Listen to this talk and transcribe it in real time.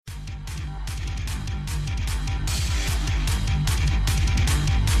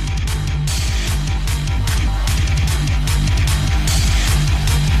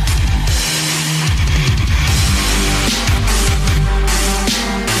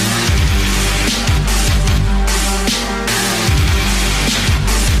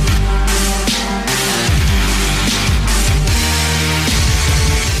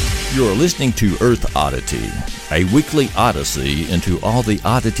listening to Earth Oddity, a weekly odyssey into all the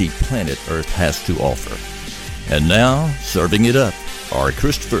oddity planet Earth has to offer. And now, serving it up are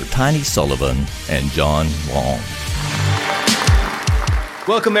Christopher Tiny Sullivan and John Long.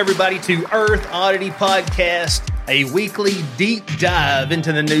 Welcome, everybody, to Earth Oddity Podcast, a weekly deep dive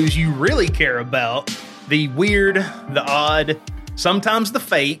into the news you really care about, the weird, the odd, sometimes the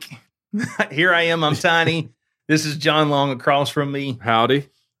fake. Here I am, I'm Tiny. This is John Long across from me. Howdy.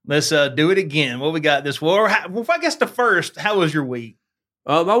 Let's do it again. What we got this? Well, I guess the first, how was your week?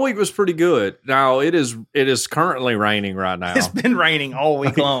 My week was pretty good. Now, it is currently raining right now. It's been raining all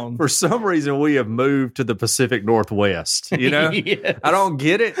week long. For some reason, we have moved to the Pacific Northwest, you know? Yes. I don't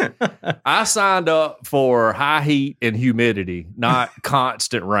get it. I signed up for high heat and humidity, not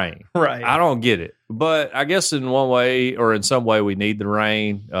constant rain. Right. I don't get it. But I guess in one way or in some way, we need the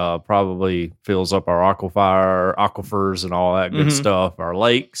rain. Probably fills up our aquifers and all that good stuff, our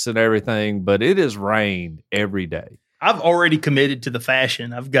lakes and everything. But it has rained every day. I've already committed to the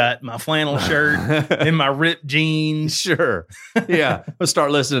fashion. I've got my flannel shirt and my ripped jeans. Sure. Yeah. We'll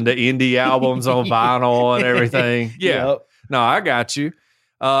start listening to indie albums on vinyl and everything. Yeah. Yep. No, I got you.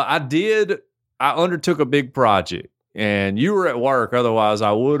 I undertook a big project and you were at work. Otherwise,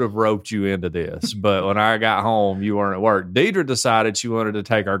 I would have roped you into this. But when I got home, you weren't at work. Deidre decided she wanted to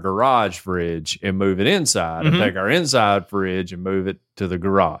take our garage fridge and move it inside and take our inside fridge and move it to the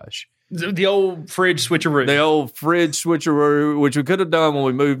garage. The old fridge switcheroo. The old fridge switcheroo, which we could have done when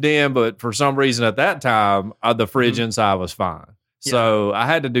we moved in, but for some reason at that time, the fridge inside was fine. Yeah. So I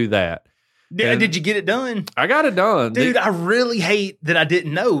had to do that. Did you get it done? I got it done. Dude, I really hate that I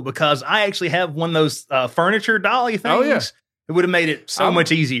didn't know because I actually have one of those furniture dolly things. Oh, yeah. It would have made it so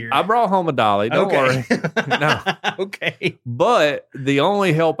much easier. I brought home a dolly. Don't worry. No. Okay. But the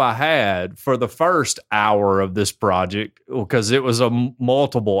only help I had for the first hour of this project, because it was a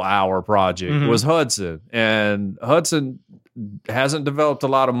multiple hour project, was Hudson. And Hudson hasn't developed a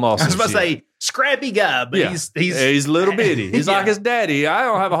lot of muscle. I was about to say, scrappy guy, but he's little bitty. He's like his daddy. I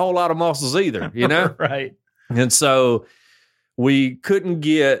don't have a whole lot of muscles either, you know? Right. And so we couldn't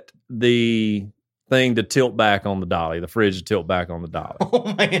get the thing to tilt back on the dolly, the fridge to tilt back on the dolly.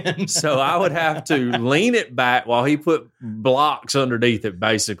 Oh, man. So I would have to lean it back while he put blocks underneath it,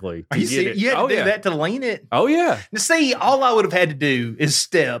 basically. Are you serious? You had to do that to lean it? Oh, yeah. See, all I would have had to do is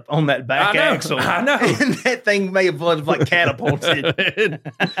step on that back axle. I know. And that thing may have like catapulted.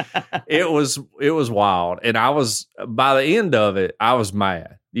 It was wild. And by the end of it, I was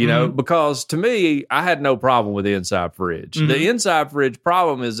mad. You know, because to me, I had no problem with the inside fridge. The inside fridge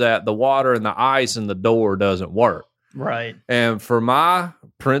problem is that the water and the ice in the door doesn't work. Right. And for my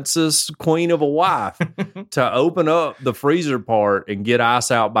princess queen of a wife to open up the freezer part and get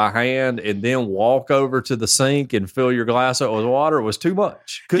ice out by hand and then walk over to the sink and fill your glass up with water was too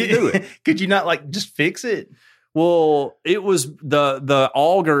much. Couldn't do it. Could you not like just fix it? Well, it was the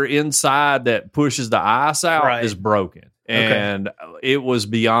auger inside that pushes the ice out is broken. And it was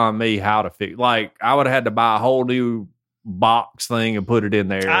beyond me how to fix. Like, I would have had to buy a whole new box thing and put it in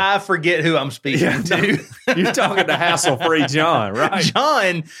there. I forget who I'm speaking to. You're talking to hassle-free John, right?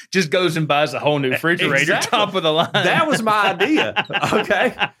 John just goes and buys a whole new refrigerator, top of the line. That was my idea,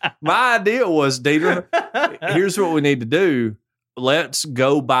 okay? My idea was, Deidre, here's what we need to do. Let's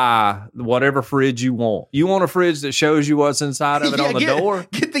go buy whatever fridge you want. You want a fridge that shows you what's inside of it on the door?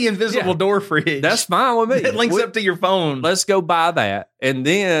 Get the invisible door fridge. That's fine with me. It links up to your phone. Let's go buy that. And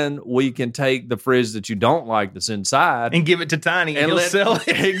then we can take the fridge that you don't like that's inside. And give it to Tiny and he'll sell it.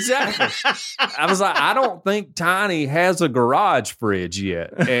 Exactly. I was like, I don't think Tiny has a garage fridge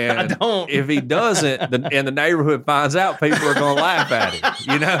yet. And I don't. If he doesn't, and the neighborhood finds out, people are going to laugh at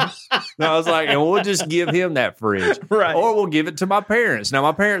him. You know? And I was like, and we'll just give him that fridge. Right. Or we'll give it to my parents. Now,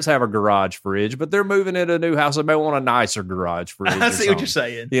 my parents have a garage fridge, but they're moving into a new house. They may want a nicer garage fridge. I see what you're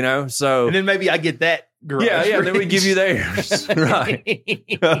saying. You know? So. And then maybe I get that. Yeah, then we give you theirs. Right.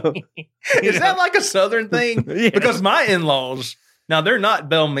 Is that like a Southern thing? Yeah. Because my in-laws, now they're not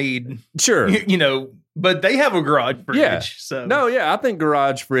Belmead. Sure. You know, but they have a garage fridge. Yeah. So. No, yeah, I think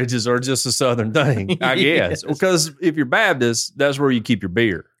garage fridges are just a Southern thing, I guess. Because if you're Baptist, that's where you keep your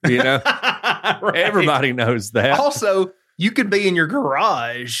beer, you know? Right. Everybody knows that. Also, you could be in your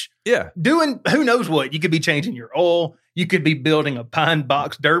garage. Yeah. Doing who knows what. You could be changing your oil. You could be building a pine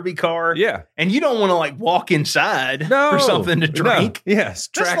box derby car. Yeah. And you don't want to like walk inside for something to drink. No. Yes.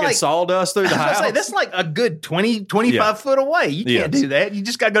 Tracking sawdust through the house. That's like a good 20, 25 foot away. You can't do that. You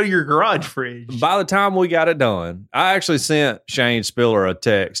just got to go to your garage fridge. By the time we got it done, I actually sent Shane Spiller a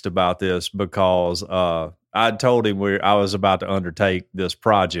text about this because I told him I was about to undertake this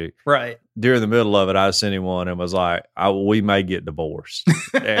project. Right. during the middle of it, I sent him one and was like, we may get divorced.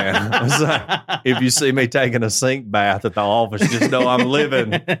 And I was like, if you see me taking a sink bath at the office, just know I'm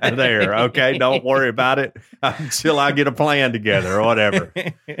living there. Okay. Don't worry about it until I get a plan together or whatever.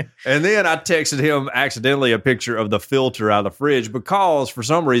 And then I texted him accidentally a picture of the filter out of the fridge because for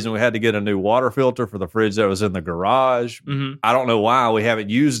some reason we had to get a new water filter for the fridge that was in the garage. Mm-hmm. I don't know why we haven't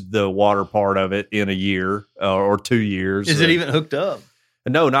used the water part of it in a year or 2 years. Is it even hooked up?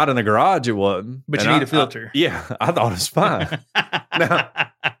 No, not in the garage. It wasn't. But you need a filter. I thought it was fine. No,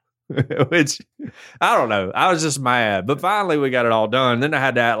 which I don't know. I was just mad. But finally, we got it all done. Then I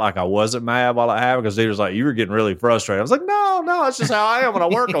had to act like I wasn't mad while it happened because he was like, "You were getting really frustrated." I was like, "No, it's just how I am when I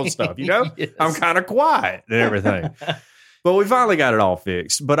work on stuff. You know, yes. I'm kind of quiet and everything." But we finally got it all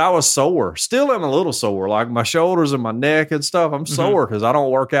fixed. But I was sore. Still am a little sore, like my shoulders and my neck and stuff. I'm sore because I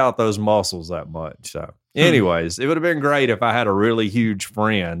don't work out those muscles that much. So. Anyways, it would have been great if I had a really huge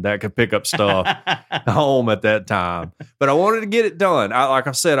friend that could pick up stuff home at that time. But I wanted to get it done. Like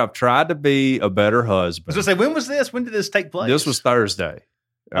I said, I've tried to be a better husband. I was going to say, when was this? When did this take place? This was Thursday.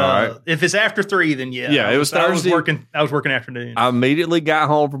 All right. If it's after 3, then yeah. Yeah, it was Thursday. I was working afternoon. I immediately got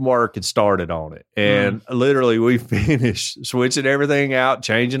home from work and started on it. And literally we finished switching everything out,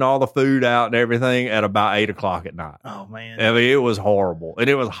 changing all the food out and everything at about 8 o'clock at night. Oh, man. I mean, it was horrible. And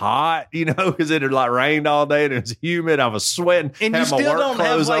it was hot, because it had like rained all day and it was humid. I was sweating. And you still don't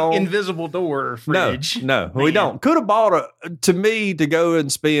have like invisible door fridge. No, we don't. Could have bought to me to go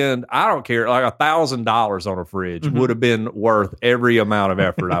and spend, I don't care, like $1,000 on a fridge would have been worth every amount of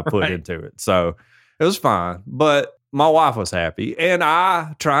effort I put into it. So it was fine. But my wife was happy. And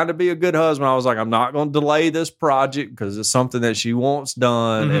I, trying to be a good husband, I was like, I'm not going to delay this project because it's something that she wants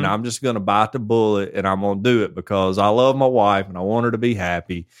done. And I'm just going to bite the bullet and I'm going to do it because I love my wife and I want her to be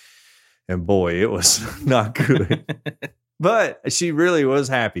happy. And boy, it was not good. But she really was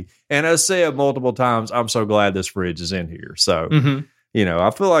happy. And I said multiple times, I'm so glad this fridge is in here. So,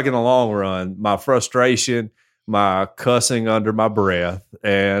 I feel like in the long run, my frustration, my cussing under my breath,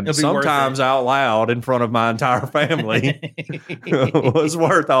 and sometimes out loud in front of my entire family was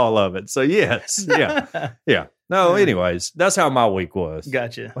worth all of it. So yes. Yeah. No, anyways, that's how my week was.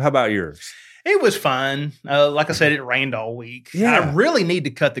 Gotcha. How about yours? It was fine. Like I said, it rained all week. Yeah. I really need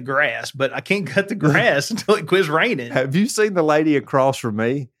to cut the grass, but I can't cut the grass until it quits raining. Have you seen the lady across from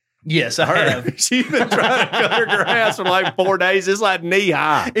me? Yes, I have. She's been trying to cut her grass for like 4 days. It's like knee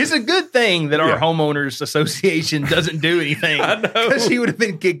high. It's a good thing that our homeowners association doesn't do anything. I know. Because she would have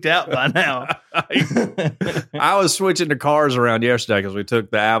been kicked out by now. I was switching the cars around yesterday because we took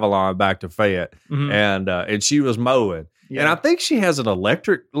the Avalon back to Fayette, and she was mowing. Yeah. And I think she has an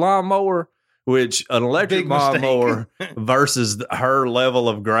electric lawnmower, which an electric lawnmower versus her level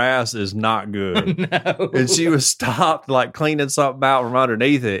of grass is not good. No. And she was stopped like cleaning something out from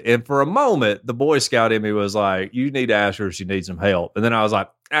underneath it. And for a moment, the Boy Scout in me was like, you need to ask her if she needs some help. And then I was like,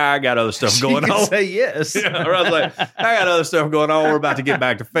 I got other stuff going on. Say yes. Or I was like, I got other stuff going on. We're about to get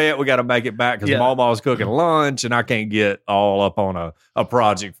back to Fayette. We got to make it back because Mama was cooking lunch and I can't get all up on a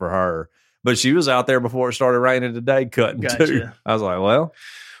project for her. But she was out there before it started raining today cutting too. I was like,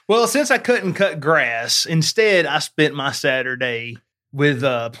 Well, since I couldn't cut grass, instead I spent my Saturday with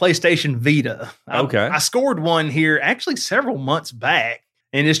PlayStation Vita. I scored one here actually several months back,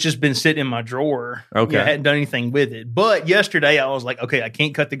 and it's just been sitting in my drawer. Okay. I hadn't done anything with it. But yesterday I was like, okay, I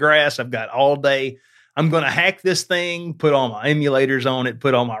can't cut the grass. I've got all day. I'm going to hack this thing, put all my emulators on it,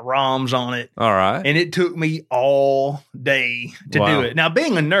 put all my ROMs on it. All right. And it took me all day to do it. Now,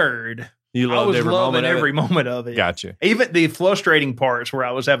 being a nerd, I was loving every moment of it. Gotcha. Even the frustrating parts where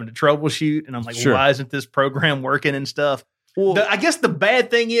I was having to troubleshoot and I'm like, why isn't this program working and stuff? Well, I guess the bad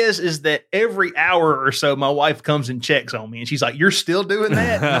thing is that every hour or so, my wife comes and checks on me and she's like, you're still doing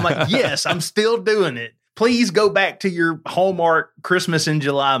that? And I'm like, yes, I'm still doing it. Please go back to your Hallmark Christmas in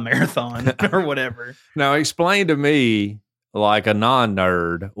July marathon or whatever. Now explain to me, like a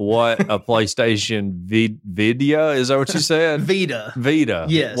non-nerd, what a PlayStation Vita, is that what you said? Vita.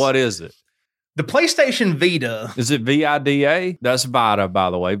 Yes. What is it? The PlayStation Vita. Is it VIDA? That's Vita, by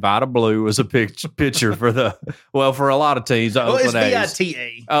the way. Vita Blue was a picture for for a lot of teams. It's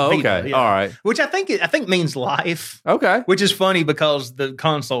VITA. Oh, Vita, okay. Yeah. All right. Which I think means life. Okay. Which is funny because the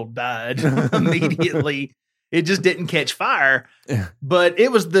console died immediately. It just didn't catch fire. But it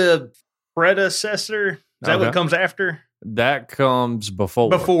was the predecessor. Is that what comes after? That comes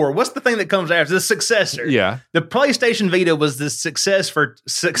before. Before. What's the thing that comes after? The successor. Yeah. The PlayStation Vita was the successor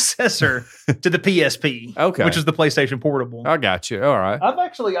to the PSP. Okay. Which is the PlayStation Portable. I got you. All right. I've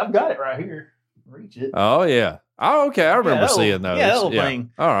got it right here. reach it. Oh, yeah. Oh, okay. I remember seeing those. Yeah, that little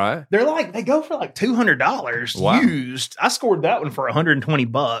thing. All right. They go for like $200 used. I scored that one for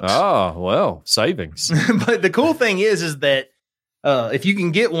 $120. Oh, well, savings. But the cool thing is that if you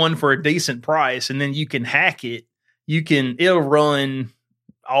can get one for a decent price and then you can hack it, it'll run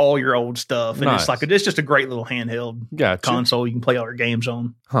all your old stuff. And it's just a great little handheld console you can play all your games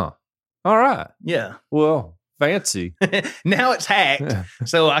on. Huh. All right. Yeah. Well, fancy. Now it's hacked.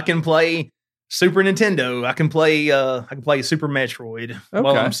 So I can play Super Nintendo. I can play Super Metroid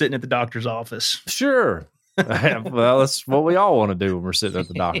while I'm sitting at the doctor's office. Sure. Well, that's what we all want to do when we're sitting at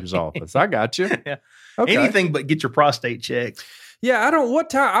the doctor's office. I got you. Yeah. Okay. Anything but get your prostate checked. Yeah,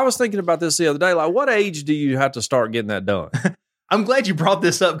 I was thinking about this the other day. Like, what age do you have to start getting that done? I'm glad you brought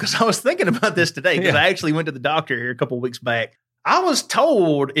this up because I was thinking about this today because I actually went to the doctor here a couple of weeks back. I was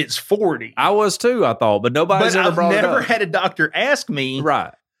told it's 40. I was too, I thought, but nobody's ever brought it up. I've never had a doctor ask me.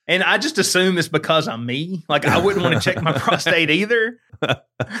 Right. And I just assume it's because I'm me. Like, I wouldn't want to check my prostate either.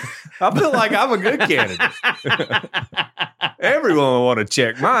 I feel like I'm a good candidate. Everyone will want to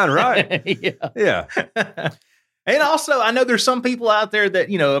check mine, right? Yeah. And also, I know there's some people out there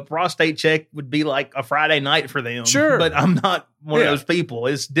that, a prostate check would be like a Friday night for them. Sure. But I'm not one of those people.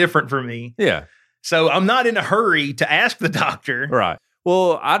 It's different for me. Yeah. So I'm not in a hurry to ask the doctor. Right.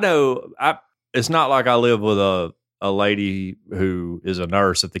 Well, I know it's not like I live with a lady who is a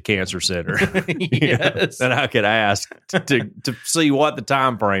nurse at the cancer center. Yes. And I could ask to see what the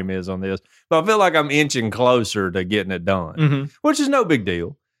time frame is on this. But I feel like I'm inching closer to getting it done, which is no big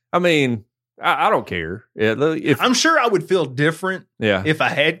deal. I mean, I don't care. I'm sure I would feel different if I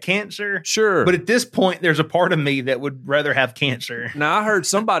had cancer. Sure. But at this point, there's a part of me that would rather have cancer. Now, I heard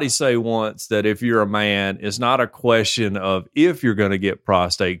somebody say once that if you're a man, it's not a question of if you're going to get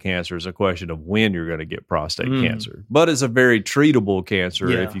prostate cancer. It's a question of when you're going to get prostate cancer. But it's a very treatable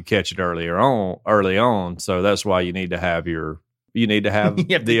cancer if you catch it early on. So that's why you need to have the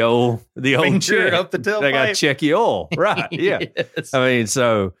old check up the tailpipe. They got to check your oil. Right. Yeah. Yes. I mean,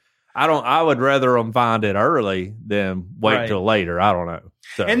 so I would rather them find it early than wait till later. I don't know.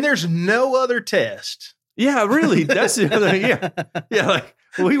 So. And there's no other test. Yeah, really. That's the other thing. Yeah. Yeah. Like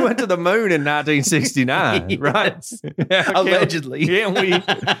we went to the moon in 1969, right? Yeah, allegedly.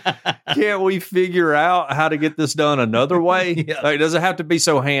 Can't we figure out how to get this done another way? Yeah. Like, does it have to be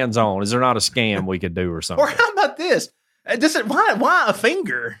so hands-on? Is there not a scam we could do or something? Or how about this? Why a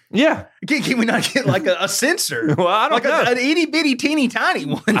finger? Yeah. Can we not get like a sensor? Well, I don't know. An itty bitty teeny tiny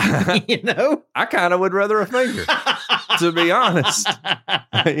one, I kind of would rather a finger, to be honest.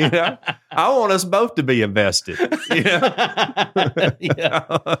 I want us both to be invested. Yeah.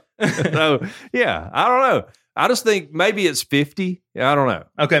 So, yeah, I don't know. I just think maybe it's 50. I don't know.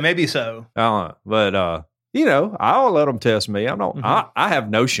 Okay, maybe so. I don't know. But, I'll let them test me. I have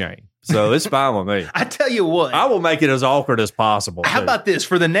no shame. So it's fine with me. I tell you what. I will make it as awkward as possible. How about this?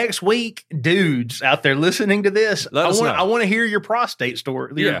 For the next week, dudes out there listening to this, I want to hear your prostate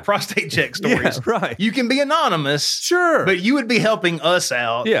story, your prostate check stories. Yeah, right. You can be anonymous. Sure. But you would be helping us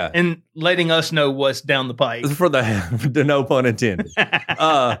out. Yeah. And letting us know what's down the pipe. For the no pun intended.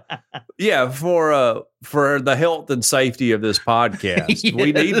 For the health and safety of this podcast,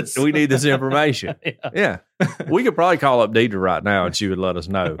 yes. we need this information. Yeah. We could probably call up Deidre right now and she would let us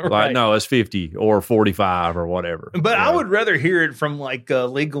know. Right. Like, no, it's 50 or 45 or whatever. But I would rather hear it from like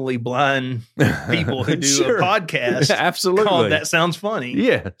legally blind people who do a podcast. Yeah, absolutely. That sounds funny.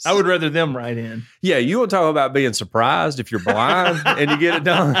 Yes. I would rather them write in. Yeah. You want to talk about being surprised if you're blind and you get it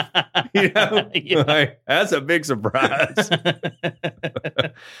done? Like, that's a big surprise.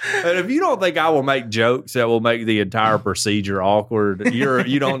 And if you don't think I will make jokes that will make the entire procedure awkward,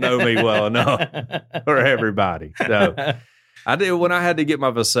 you don't know me well enough for everybody. So I did when I had to get my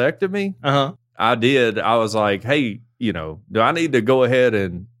vasectomy. I was like, hey, do I need to go ahead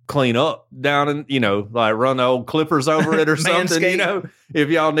and clean up down and like run the old clippers over it or something? If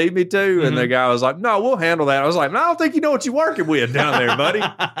y'all need me to. And the guy was like, no, we'll handle that. I was like, no, I don't think you know what you're working with down there, buddy.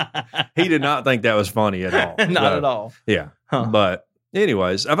 He did not think that was funny at all. Not at all. Yeah. But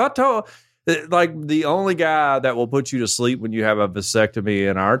anyways, have I told, like, the only guy that will put you to sleep when you have a vasectomy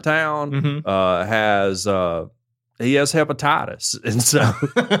in our town has hepatitis, and so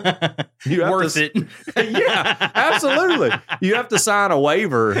you have worth it. Yeah, absolutely. You have to sign a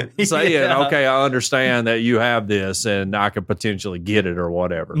waiver saying, "Okay, I understand that you have this, and I could potentially get it or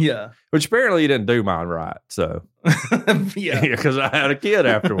whatever." Yeah, which apparently you didn't do mine right. So because I had a kid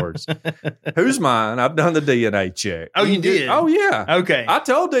afterwards. Who's mine? I've done the DNA check. Oh, you did? Oh, yeah. Okay. I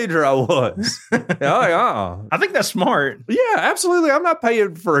told Deidre I was. I think that's smart. Yeah, absolutely. I'm not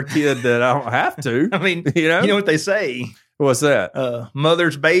paying for a kid that I don't have to. I mean, you know what they say. What's that?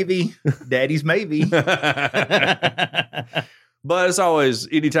 Mother's baby, daddy's maybe. But it's always,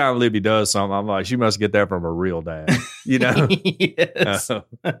 anytime Libby does something, I'm like, she must get that from a real dad, you know? Yes.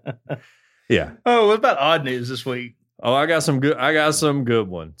 Yeah. Oh, what about odd news this week? Oh, I got some good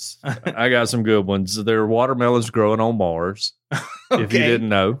ones. I got some good ones. There are watermelons growing on Mars. Okay. If you didn't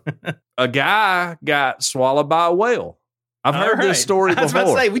know. A guy got swallowed by a whale. I've heard this story before. I was about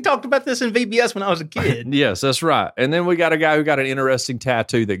to say, we talked about this in VBS when I was a kid. Yes, that's right. And then we got a guy who got an interesting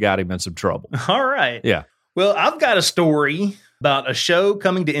tattoo that got him in some trouble. All right. Yeah. Well, I've got a story about a show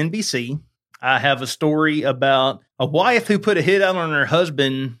coming to NBC. I have a story about a wife who put a hit out on her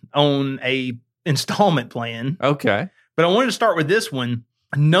husband on a installment plan. Okay. But I wanted to start with this one.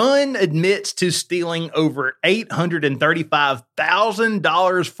 Nun admits to stealing over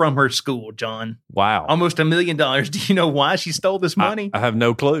 $835,000 from her school, John. Wow. Almost $1 million. Do you know why she stole this money? I have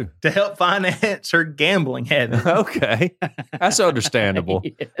no clue. To help finance her gambling habit. Okay. That's understandable.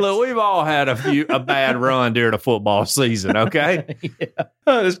 Yes. Look, we've all had a bad run during the football season, okay? Yeah.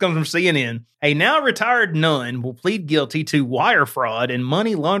 This comes from CNN. A now retired nun will plead guilty to wire fraud and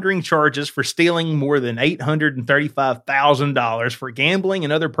money laundering charges for stealing more than $835,000 for gambling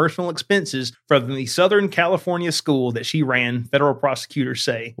and other personal expenses from the Southern California school that she ran, federal prosecutors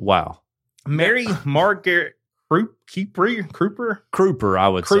say. Wow. Mary Margaret Kruper, I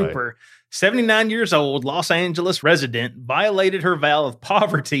would say. 79 years old, Los Angeles resident, violated her vow of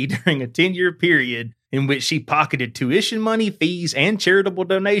poverty during a 10-year period in which she pocketed tuition money, fees, and charitable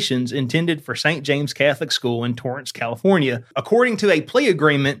donations intended for St. James Catholic School in Torrance, California, according to a plea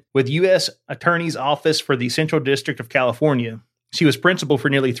agreement with U.S. Attorney's Office for the Central District of California. She was principal for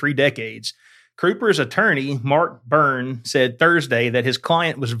nearly 3 decades. Kruper's attorney, Mark Byrne, said Thursday that his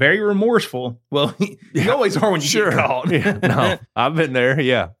client was very remorseful. Well, you always are when you get caught. Yeah, no, I've been there,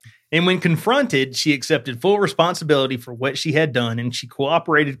 yeah. And when confronted, she accepted full responsibility for what she had done, and she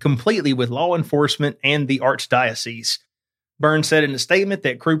cooperated completely with law enforcement and the archdiocese. Byrne said in a statement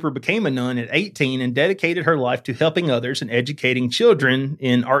that Kruper became a nun at 18 and dedicated her life to helping others and educating children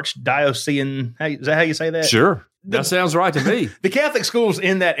in archdiocesan. Is that how you say that? Sure. That sounds right to me. The Catholic schools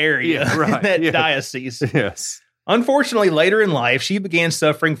in that area, right. in that diocese. Yes. Unfortunately, later in life, she began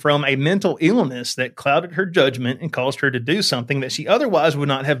suffering from a mental illness that clouded her judgment and caused her to do something that she otherwise would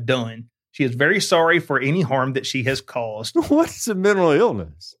not have done. She is very sorry for any harm that she has caused. What's a mental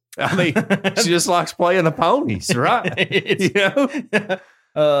illness? I mean, she just likes playing the ponies, right?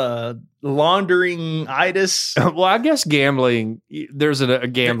 Laundering-itis. Well, I guess gambling, there's a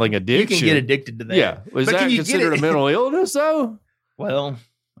gambling addiction. You can get addicted to that. Yeah. Is that considered a mental illness, though? Well,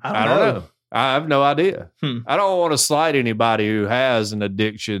 I don't know. I have no idea. I don't want to slight anybody who has an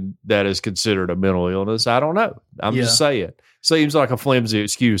addiction that is considered a mental illness. I don't know. I'm just saying. Seems like a flimsy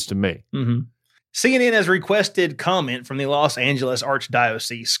excuse to me. Mm-hmm. CNN has requested comment from the Los Angeles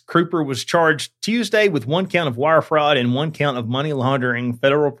Archdiocese. Kruper was charged Tuesday with 1 count of wire fraud and 1 count of money laundering,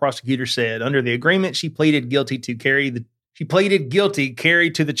 federal prosecutor said. Under the agreement, she pleaded guilty to carry to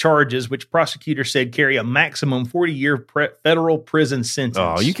the charges, which prosecutors said carry a maximum 40-year federal prison sentence.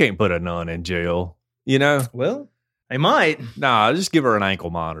 Oh, you can't put a nun in jail, you know? Well, they might. Nah, just give her an ankle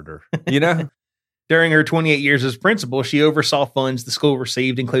monitor, you know? During her 28 years as principal, she oversaw funds the school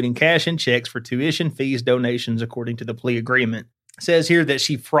received, including cash and checks for tuition, fees, donations, according to the plea agreement. It says here that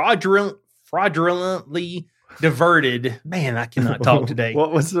she fraudulently diverted. Man, I cannot talk today.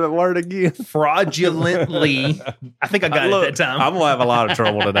 What was the word again? Fraudulently. I think I got it that time. I'm going to have a lot of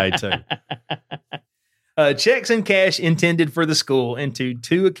trouble today, too. Checks and cash intended for the school into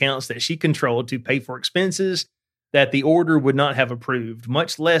 2 accounts that she controlled to pay for expenses that the order would not have approved,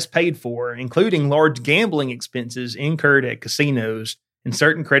 much less paid for, including large gambling expenses incurred at casinos and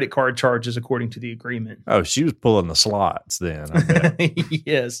certain credit card charges, according to the agreement. Oh, she was pulling the slots then, I bet.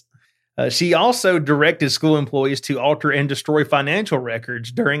 Yes. She also directed school employees to alter and destroy financial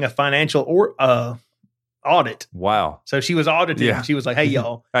records during a financial audit. Wow. So she was audited. Yeah. She was like, hey,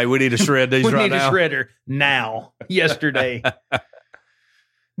 y'all. Hey, we need to shred these right now. We need to shred her now, yesterday.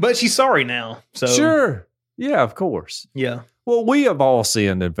 But she's sorry now. So sure. Yeah, of course. Yeah. Well, we have all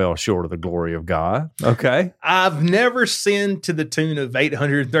sinned and fell short of the glory of God. Okay. I've never sinned to the tune of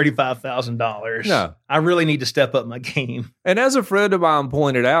 $835,000. No. I really need to step up my game. And as a friend of mine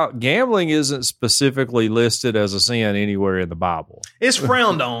pointed out, gambling isn't specifically listed as a sin anywhere in the Bible. It's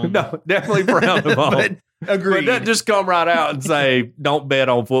frowned on. No, definitely frowned upon. But agreed. But just come right out and say, don't bet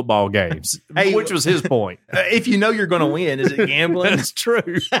on football games, Hey, which was his point. If you know you're going to win, is it gambling? That's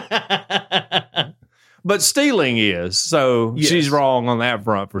true. But stealing is, so Yes. she's wrong on that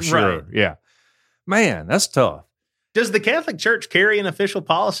front for sure. Right. Yeah. Man, that's tough. Does the Catholic Church carry an official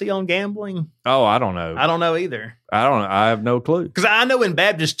policy on gambling? Oh, I don't know. I don't know either. I don't know. I have no clue. Because I know in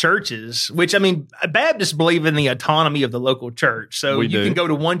Baptist churches, which I mean, Baptists believe in the autonomy of the local church. So you can go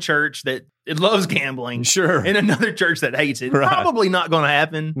to one church that it loves gambling. Sure. And another church that hates it. Right. Probably not going to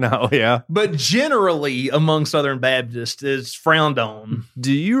happen. No, yeah. But generally among Southern Baptists, it's frowned on.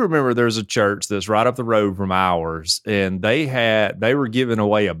 Do you remember there's a church that's right up the road from ours, and they were giving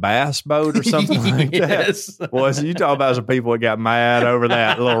away a bass boat or something like that? Well, so you talk about some people that got mad over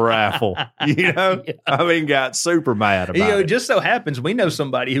that little raffle. You know? Yeah. I mean, got super mad about it. It just so happens we know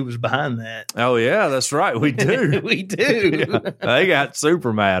somebody who was behind that. Oh, yeah, that's right. We do. We do. Yeah, they got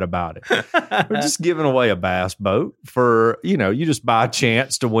super mad about it. We're just giving away a bass boat for, you just buy a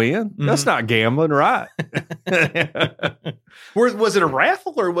chance to win. Mm-hmm. That's not gambling, right? Was it a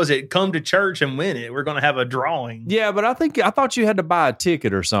raffle or was it come to church and win it? We're going to have a drawing. Yeah, but I thought you had to buy a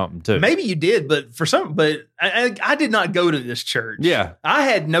ticket or something too. Maybe you did, but I did not go to this church. Yeah. I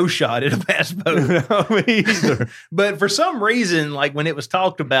had no shot at a bass boat. No, me either. But for some reason, like when it was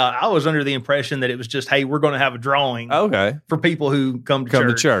talked about, I was under the impression that it was just, hey, we're going to have a drawing. Okay. For people who come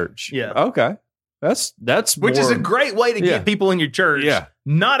to church. Yeah. Okay. That's which is a great way to get people in your church. Yeah.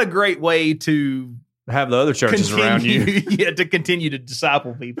 Not a great way to have the other churches around you. Yeah, to continue to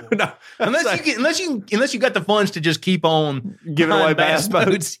disciple people. No, unless you got the funds to just keep on giving away bass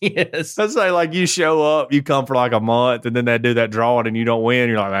boats. Yes. Let's say like you show up, you come for like a month, and then they do that drawing and you don't win.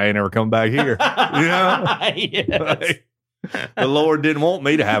 You're like, I ain't never come back here. You know? Yes. Like, the Lord didn't want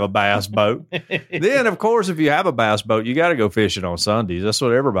me to have a bass boat. Then, of course, if you have a bass boat, you got to go fishing on Sundays. That's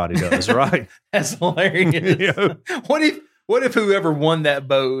what everybody does, right? That's hilarious. What if whoever won that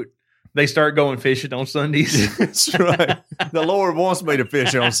boat, they start going fishing on Sundays? That's right. The Lord wants me to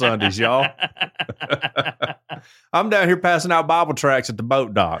fish on Sundays, y'all. I'm down here passing out Bible tracts at the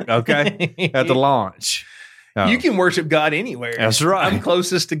boat dock, okay? At the launch. You can worship God anywhere. That's right. I'm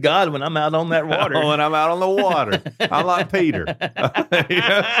closest to God when I'm out on that water. When I'm out on the water. I'm like Peter.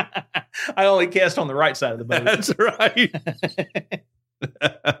 I only cast on the right side of the boat. That's right.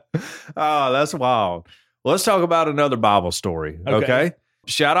 Oh, that's wild. Well, let's talk about another Bible story, okay?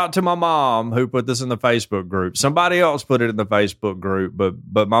 Shout out to my mom who put this in the Facebook group. Somebody else put it in the Facebook group,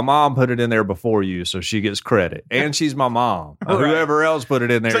 but my mom put it in there before you, so she gets credit. And she's my mom. Right. Whoever else put it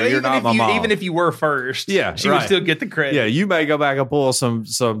in there, so you're not my mom. Even if you were first, she would still get the credit. Yeah, you may go back and pull some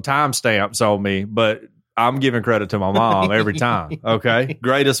timestamps on me, but I'm giving credit to my mom every time, okay?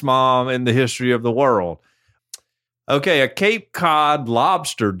 Greatest mom in the history of the world. Okay, a Cape Cod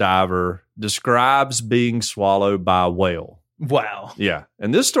lobster diver describes being swallowed by a whale. Wow. Yeah.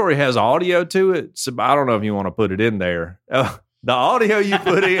 And this story has audio to it. So I don't know if you want to put it in there. The audio you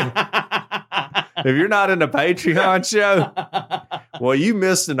put in, if you're not in the Patreon show, well, you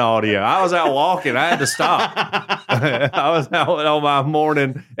missed an audio. I was out walking. I had to stop. I was out on my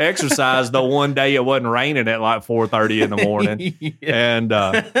morning exercise the one day it wasn't raining at like 4:30 in the morning. And, and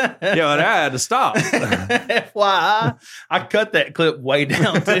I had to stop. FYI, I cut that clip way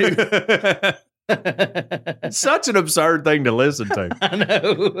down too. Such an absurd thing to listen to. I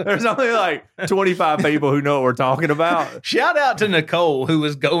know. There's only like 25 people who know what we're talking about. Shout out to Nicole, who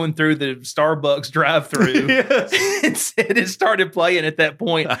was going through the Starbucks drive-thru. Yes. And said it started playing at that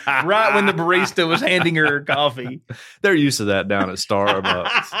point, right when the barista was handing her coffee. They're used to that down at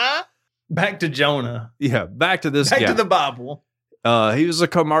Starbucks. Back to Jonah. Yeah, back to this guy. Back to the Bible. He was a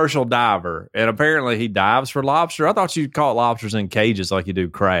commercial diver, and apparently he dives for lobster. I thought you caught lobsters in cages like you do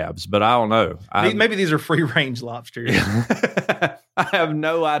crabs, but I don't know. Maybe these are free-range lobsters. I have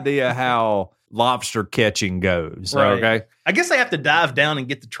no idea how lobster catching goes. Right. Okay, I guess they have to dive down and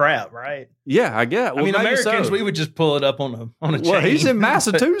get the trap, right? Yeah, I guess. Well, Americans, we would just pull it up on a chain. Well, he's in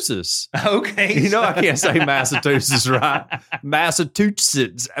Massachusetts. Okay. I can't say Massachusetts, right?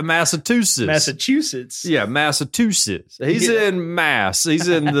 Massachusetts. Yeah, Massachusetts. He's in Mass. He's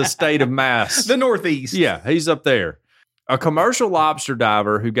in the state of Mass. The Northeast. Yeah, he's up there. A commercial lobster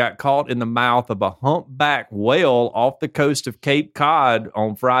diver who got caught in the mouth of a humpback whale off the coast of Cape Cod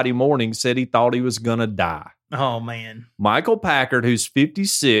on Friday morning said he thought he was going to die. Oh, man. Michael Packard, who's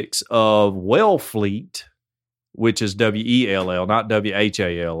 56 of Whale Fleet, which is W-E-L-L, not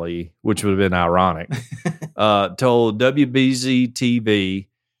W-H-A-L-E, which would have been ironic, told WBZ-TV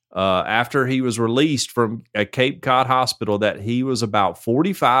after he was released from a Cape Cod hospital that he was about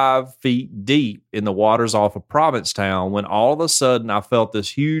 45 feet deep in the waters off of Provincetown when all of a sudden I felt this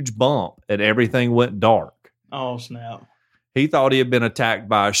huge bump and everything went dark. Oh, snap. He thought he had been attacked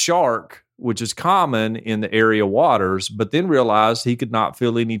by a shark, which is common in the area waters, but then realized he could not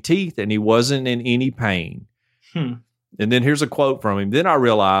feel any teeth and he wasn't in any pain. And then here's a quote from him. Then I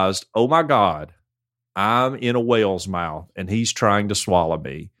realized, oh my God, I'm in a whale's mouth and he's trying to swallow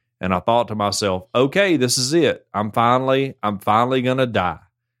me. And I thought to myself, okay, this is it. I'm finally going to die.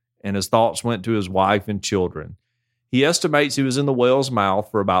 And his thoughts went to his wife and children. He estimates he was in the whale's mouth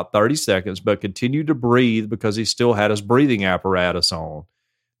for about 30 seconds, but continued to breathe because he still had his breathing apparatus on.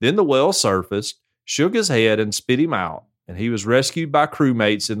 Then the whale surfaced, shook his head, and spit him out, and he was rescued by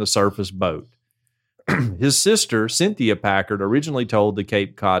crewmates in the surface boat. His sister, Cynthia Packard, originally told the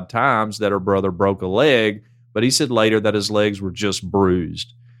Cape Cod Times that her brother broke a leg, but he said later that his legs were just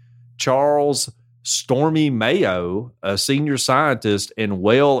bruised. Charles Stormy Mayo, a senior scientist and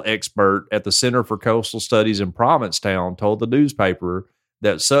whale expert at the Center for Coastal Studies in Provincetown, told the newspaper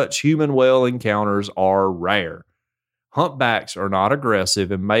that such human-whale encounters are rare. Humpbacks are not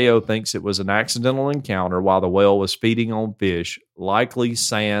aggressive, and Mayo thinks it was an accidental encounter while the whale was feeding on fish, likely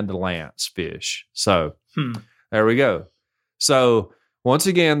sand lance fish. So, there we go. So, once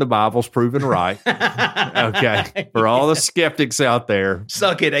again, the Bible's proven right. Okay. For all the skeptics out there.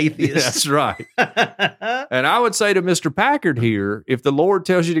 Suck it, atheists. That's right. And I would say to Mr. Packard here, if the Lord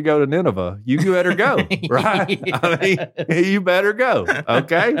tells you to go to Nineveh, you better go, right? Yeah. I mean, you better go,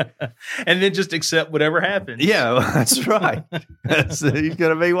 okay? And then just accept whatever happens. Yeah, that's right. He's going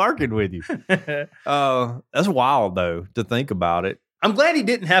to be working with you. That's wild, though, to think about it. I'm glad he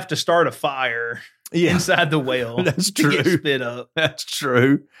didn't have to start a fire inside the whale. That's to true. get spit up. That's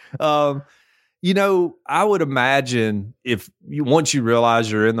true. You know, I would imagine if once you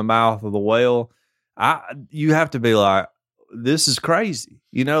realize you're in the mouth of the whale, you have to be like, this is crazy.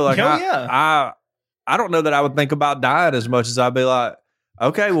 You know, like I don't know that I would think about dying as much as I'd be like,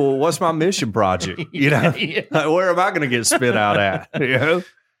 okay, well, what's my mission project? You know, like, where am I going to get spit out at? You know,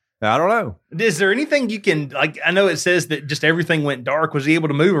 I don't know. Is there anything you can, like, I know it says that just everything went dark. Was he able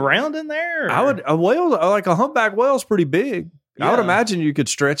to move around in there? Or? A whale, like a humpback whale is pretty big. Yeah. I would imagine you could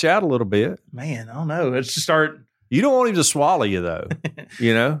stretch out a little bit. Man, I don't know. Let's just start. You don't want him to swallow you, though.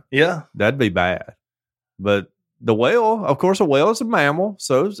 You know? Yeah. That'd be bad. But the whale, of course, a whale is a mammal,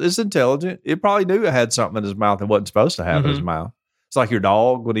 so it's intelligent. It probably knew it had something in his mouth it wasn't supposed to have in his mouth. It's like your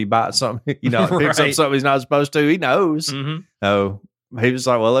dog when he bites something, you know, picks up something he's not supposed to. He knows. Oh, he was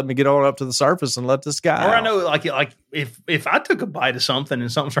like, well, let me get on up to the surface and let this guy Or out. I know, like if I took a bite of something and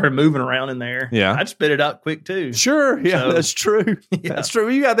something started moving around in there, I'd spit it out quick too. Sure. Yeah, So, that's true. Yeah. That's true.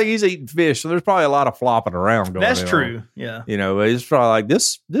 You got to think he's eating fish, so there's probably a lot of flopping around going on. That's true. Yeah. You know, he's probably like,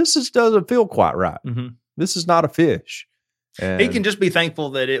 this just doesn't feel quite right. This is not a fish. And He can just be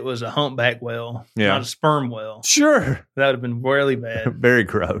thankful that it was a humpback whale, not a sperm whale. Sure. That would have been really bad. Very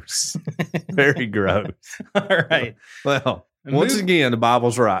gross. Very gross. All right. Well, once again, the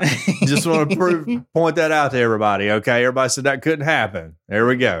Bible's right. Just want to point that out to everybody. Okay. Everybody said that couldn't happen. There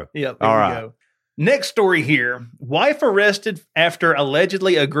we go. Yep. All right. Go. Next story here. Wife arrested after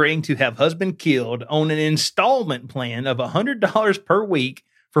allegedly agreeing to have husband killed on an installment plan of $100 per week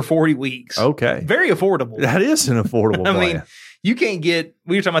for 40 weeks. Okay. Very affordable. That is an affordable plan. I mean, you can't get,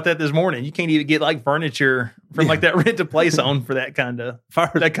 we were talking about that this morning. You can't even get like furniture from like that rent to place on for that kind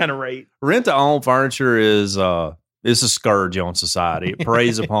of rate. Rent to own furniture is a scourge on society. It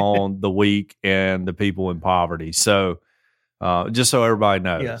preys upon the weak and the people in poverty. So, just so everybody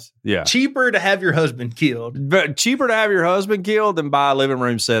knows. Yeah. Cheaper to have your husband killed. But cheaper to have your husband killed than buy a living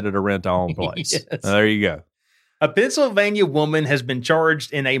room set at a rent to own place. Yes. There you go. A Pennsylvania woman has been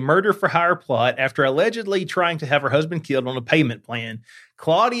charged in a murder-for-hire plot after allegedly trying to have her husband killed on a payment plan.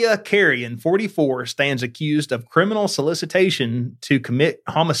 Claudia Carrion, 44, stands accused of criminal solicitation to commit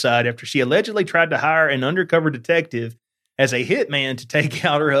homicide after she allegedly tried to hire an undercover detective as a hitman to take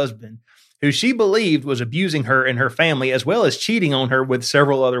out her husband, who she believed was abusing her and her family, as well as cheating on her with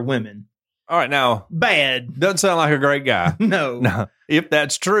several other women. All right, now, Bad. doesn't sound like a great guy. No. If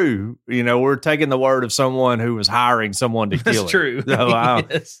that's true, you know, we're taking the word of someone who was hiring someone to kill him. That's true. So,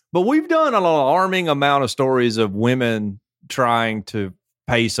 Yes. But we've done an alarming amount of stories of women trying to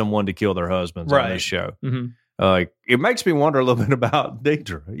pay someone to kill their husbands on this show. Like, it makes me wonder a little bit about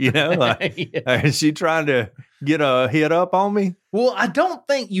Deidre, you know, like, is she trying to get a hit up on me? Well, I don't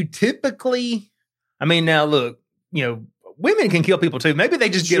think you typically, I mean, now look, you know, women can kill people too. Maybe they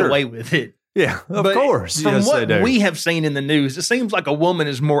just get away with it. Yeah, of course. From yes, what they do. we have seen in the news, it seems like a woman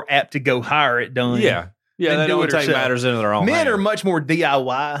is more apt to go hire it done. Yeah. Yeah, and they do don't it take herself. matters into their own Men hands. are much more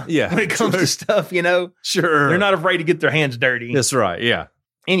DIY when it comes to stuff, you know. Sure. They're not afraid to get their hands dirty. That's right, yeah.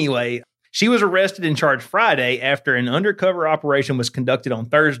 Anyway, she was arrested and charged Friday after an undercover operation was conducted on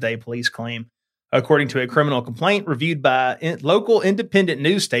Thursday, police claim. According to a criminal complaint reviewed by local independent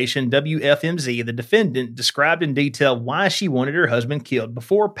news station WFMZ, the defendant described in detail why she wanted her husband killed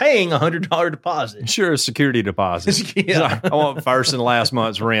before paying a $100 deposit. Sure, a security deposit. Yeah. I want first and last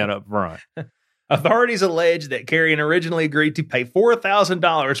month's rent up front. Authorities allege that Carrion originally agreed to pay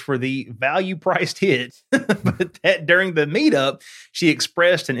 $4,000 for the value-priced hit, but that during the meetup, she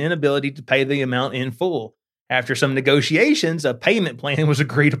expressed an inability to pay the amount in full. After some negotiations, a payment plan was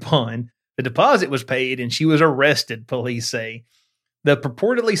agreed upon. The deposit was paid, and she was arrested, police say. The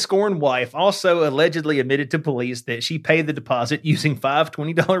purportedly scorned wife also allegedly admitted to police that she paid the deposit using $5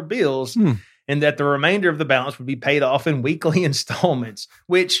 $20 bills and that the remainder of the balance would be paid off in weekly installments,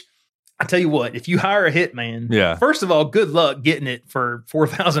 which, I tell you what, if you hire a hitman, first of all, good luck getting it for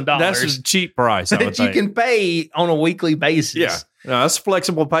 $4,000. That's a cheap price, I would that think. you can pay on a weekly basis. Yeah. No, that's a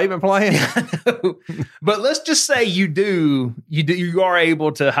flexible payment plan. But let's just say you are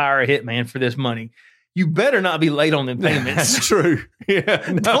able to hire a hitman for this money. You better not be late on them payments. That's true.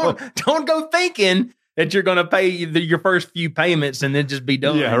 Yeah. No. Don't go thinking that you're going to pay your first few payments and then just be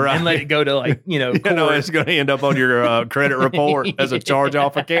done and let it go to court. No, it's going to end up on your credit report as a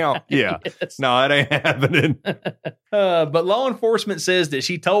charge-off account. Yeah. Yes. No, it ain't happening. But law enforcement says that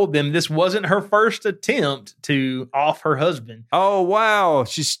she told them this wasn't her first attempt to off her husband. Oh, wow.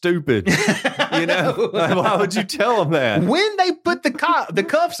 She's stupid. Why would you tell them that? When they put the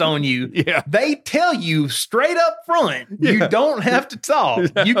cuffs on you, they tell you straight up front, you don't have to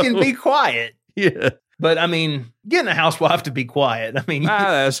talk. No. You can be quiet. Yeah. But, I mean, getting a housewife to be quiet,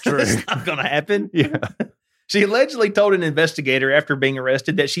 that's true. It's not going to happen. Yeah. She allegedly told an investigator after being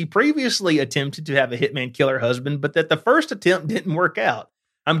arrested that she previously attempted to have a hitman kill her husband, but that the first attempt didn't work out.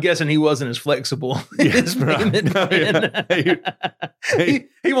 I'm guessing he wasn't as flexible in his payment plan.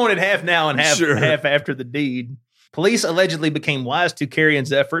 He wanted half now and half after the deed. Police allegedly became wise to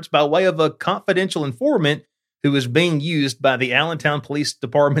Carrion's efforts by way of a confidential informant who was being used by the Allentown Police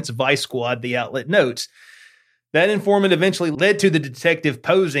Department's Vice Squad, the outlet notes. That informant eventually led to the detective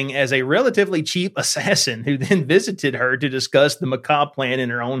posing as a relatively cheap assassin who then visited her to discuss the macabre plan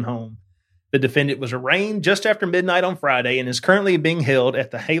in her own home. The defendant was arraigned just after midnight on Friday and is currently being held at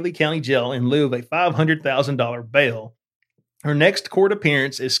the Haley County Jail in lieu of a $500,000 bail. Her next court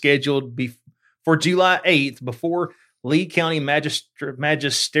appearance is scheduled for July 8th before Lee County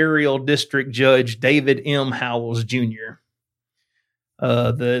Magisterial District Judge David M. Howells, Jr.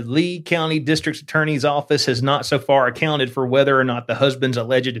 The Lee County District Attorney's Office has not so far accounted for whether or not the husband's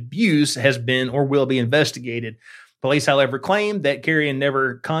alleged abuse has been or will be investigated. Police, however, claim that Carrion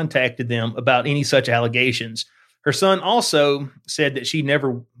never contacted them about any such allegations. Her son also said that he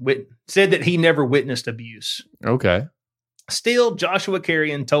never witnessed abuse. Okay. Still, Joshua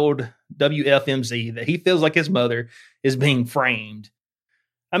Carrion told WFMZ that he feels like his mother is being framed.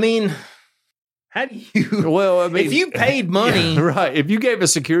 I mean, how do you... Well, I mean... If you paid money... Yeah, right. If you gave a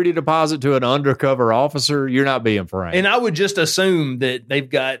security deposit to an undercover officer, you're not being framed. And I would just assume that they've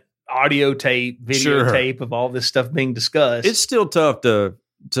got audio tape, videotape of all this stuff being discussed. It's still tough to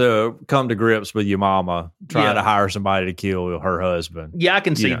come to grips with your mama trying to hire somebody to kill her husband. Yeah, I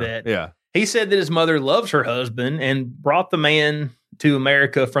can see that. Yeah. He said that his mother loves her husband and brought the man to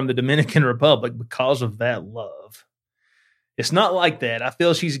America from the Dominican Republic because of that love. It's not like that. I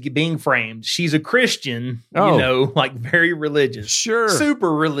feel she's being framed. She's a Christian, very religious. Sure.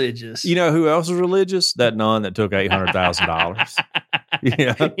 Super religious. You know who else was religious? That nun that took $800,000.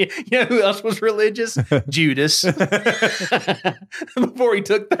 Yeah. You know who else was religious? Judas. Before he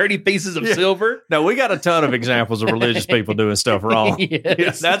took 30 pieces of silver. No, we got a ton of examples of religious people doing stuff wrong.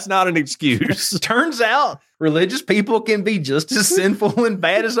 Yes. That's not an excuse. Turns out religious people can be just as sinful and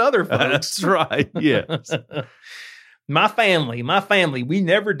bad as other folks. That's right. Yes. My family, we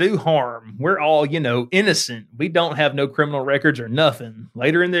never do harm. We're all, innocent. We don't have no criminal records or nothing.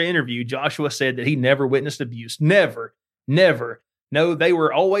 Later in the interview, Joshua said that he never witnessed abuse. Never. No, they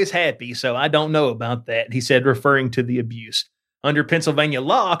were always happy, so I don't know about that, he said, referring to the abuse. Under Pennsylvania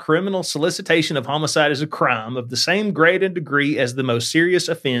law, criminal solicitation of homicide is a crime of the same grade and degree as the most serious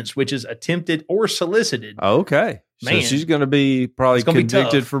offense, which is attempted or solicited. Okay. Man, so she's going to be probably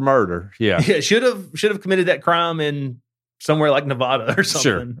convicted for murder. Yeah. Yeah, should have committed that crime in somewhere like Nevada or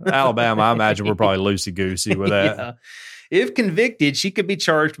something. Sure. Alabama, I imagine we're probably loosey-goosey with that. Yeah. If convicted, she could be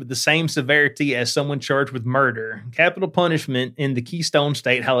charged with the same severity as someone charged with murder. Capital punishment in the Keystone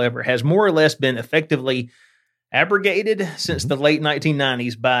State, however, has more or less been effectively abrogated since the late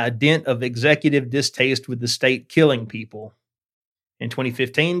 1990s by a dint of executive distaste with the state killing people. In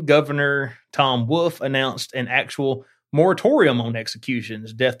 2015, Governor Tom Wolf announced an actual moratorium on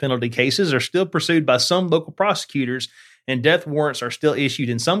executions. Death penalty cases are still pursued by some local prosecutors, and death warrants are still issued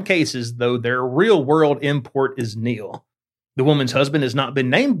in some cases, though their real-world import is nil. The woman's husband has not been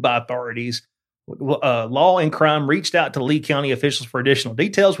named by authorities. Law and Crime reached out to Lee County officials for additional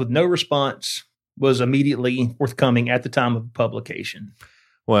details, with no response was immediately forthcoming at the time of publication.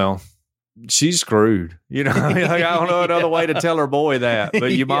 Well, she's screwed. You know, I don't know another way to tell her boy that,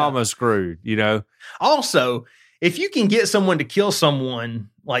 but your mama's screwed, you know. Also, if you can get someone to kill someone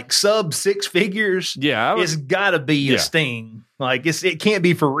like sub 6 figures, it's got to be a sting. Like it can't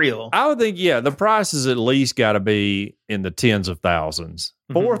be for real. I would think, the price is at least got to be in the tens of thousands.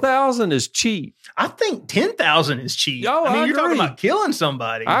 4,000 is cheap. I think 10,000 is cheap. Oh, I mean, you're talking about killing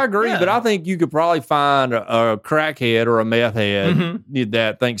somebody. I agree, but I think you could probably find a crackhead or a meth head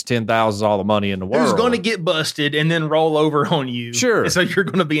that thinks 10,000 is all the money in the world. Who's going to get busted and then roll over on you. Sure. So you're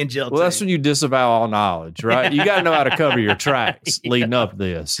going to be in jail. Well, that's when you disavow all knowledge, right? You got to know how to cover your tracks leading up to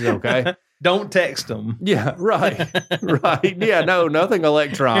this, okay? Don't text them. Yeah, right. Right. Yeah, no, nothing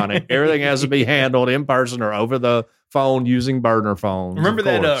electronic. Everything has to be handled in person or over the phone using burner phones. Remember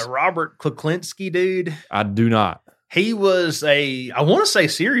that Robert Kuklinski dude? I do not. He was I want to say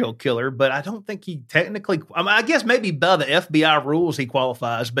serial killer, but I don't think he technically, I guess maybe by the FBI rules he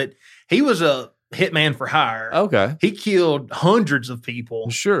qualifies, but he was a hitman for hire. Okay. He killed hundreds of people.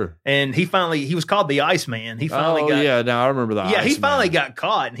 Sure. And he was called the Iceman. He finally now I remember the Iceman. He finally got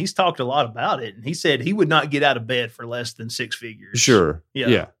caught, and he's talked a lot about it. And he said he would not get out of bed for less than 6 figures. Sure.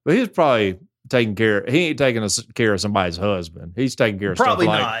 Yeah. But he's probably taking care. He ain't taking care of somebody's husband. He's taking care of probably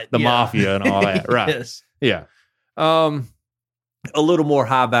stuff like the mafia and all that. Right. Yes. Yeah. A little more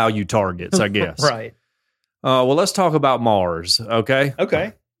high value targets, I guess. Right. Well, let's talk about Mars. Okay.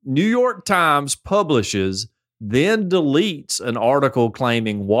 Okay. New York Times publishes, then deletes an article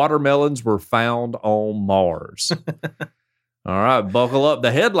claiming watermelons were found on Mars. All right, buckle up.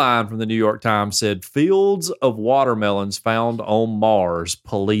 The headline from the New York Times said, "Fields of watermelons found on Mars,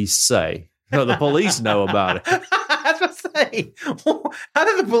 police say." No, the police know about it. I was going to say, how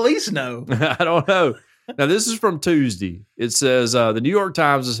did the police know? I don't know. Now, this is from Tuesday. It says, the New York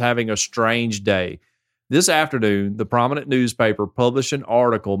Times is having a strange day. This afternoon, the prominent newspaper published an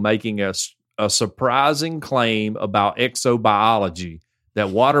article making a surprising claim about exobiology, that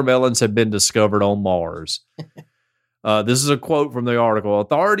watermelons have been discovered on Mars. This is a quote from the article.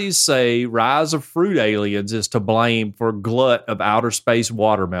 "Authorities say rise of fruit aliens is to blame for glut of outer space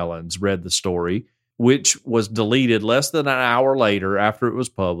watermelons," read the story, which was deleted less than an hour later after it was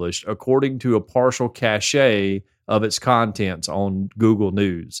published, according to a partial cache of its contents on Google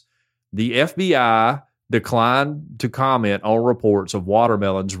News. The FBI declined to comment on reports of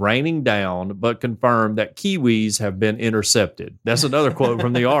watermelons raining down, but confirmed that kiwis have been intercepted. That's another quote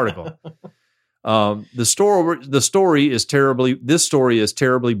from the article. This story is terribly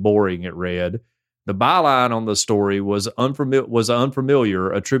boring, it read. The byline on the story was unfamiliar,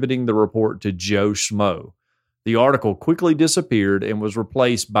 attributing the report to Joe Schmo. The article quickly disappeared and was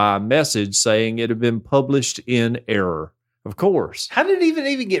replaced by a message saying it had been published in error. Of course. How did it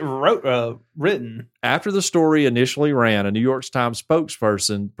even get written? After the story initially ran, a New York Times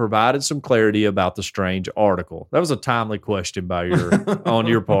spokesperson provided some clarity about the strange article. That was a timely question on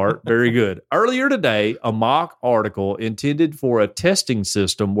your part. Very good. Earlier today, a mock article intended for a testing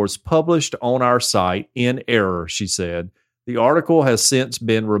system was published on our site in error, she said. The article has since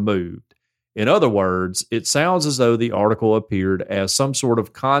been removed. In other words, it sounds as though the article appeared as some sort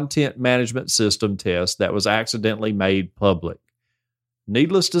of content management system test that was accidentally made public.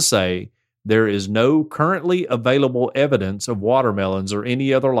 Needless to say, there is no currently available evidence of watermelons or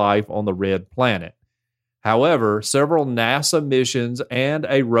any other life on the red planet. However, several NASA missions and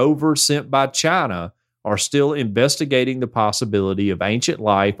a rover sent by China are still investigating the possibility of ancient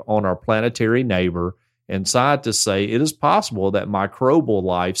life on our planetary neighbor, and scientists say it is possible that microbial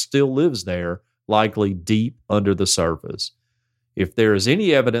life still lives there, likely deep under the surface. If there is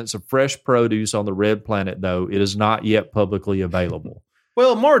any evidence of fresh produce on the red planet, though, it is not yet publicly available.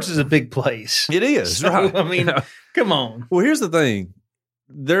 Well, Mars is a big place. It is, so, right? I mean, come on. Well, here's the thing.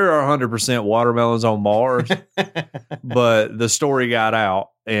 There are 100% watermelons on Mars, but the story got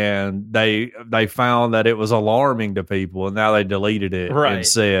out and they found that it was alarming to people, and now they deleted it and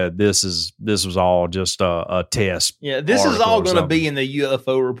said this was all just a test. Yeah, this is all going to be in the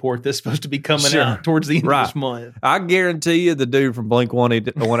UFO report that's supposed to be coming out towards the end of this month. I guarantee you the dude from Blink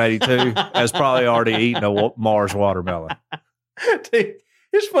 182 has probably already eaten a Mars watermelon. Dude,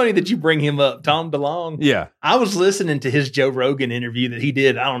 it's funny that you bring him up, Tom DeLonge. Yeah. I was listening to his Joe Rogan interview that he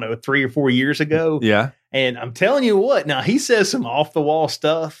did, 3 or 4 years ago. Yeah. And I'm telling you what, now he says some off the wall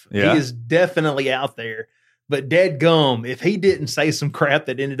stuff. Yeah. He is definitely out there. But dadgum, if he didn't say some crap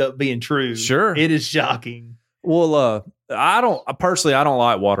that ended up being true, sure, it is shocking. Well, I don't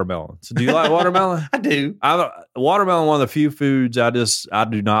like watermelons. Do you like watermelon? I do. Watermelon, one of the few foods I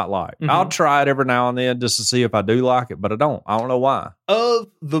do not like. Mhm. I'll try it every now and then just to see if I do like it, but I don't know why. Of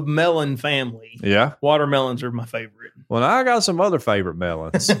the melon family, Yeah. watermelons are my favorite. Well, I got some other favorite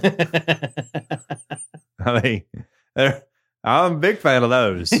melons. I mean, I'm a big fan of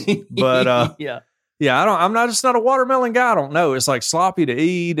those, but yeah. I'm just not a watermelon guy. I don't know. It's like sloppy to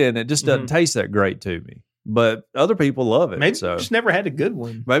eat, and it just doesn't taste that great to me. But other people love it. Maybe so you just never had a good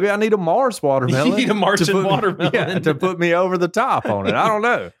one. maybe I need a Mars watermelon. You need a Martian watermelon to put me over the top on it. I don't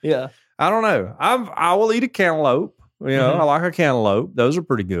know. Yeah. I don't know. I will eat a cantaloupe. You know, I like a cantaloupe. Those are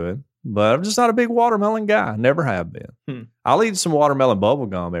pretty good. But I'm just not a big watermelon guy. Never have been. I'll eat some watermelon bubble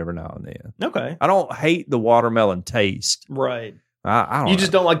gum every now and then. Okay. I don't hate the watermelon taste. Right. I don't You know.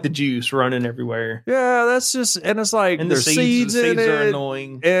 just don't like the juice running everywhere. Yeah, that's just, and it's like And the there's seeds in are it,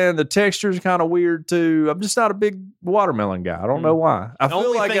 annoying. and the texture's kind of weird too. I'm just not a big watermelon guy. I don't know why. I feel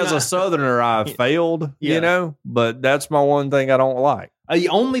only like thing as a Southerner, I've failed, Yeah. you know, but that's my one thing I don't like. The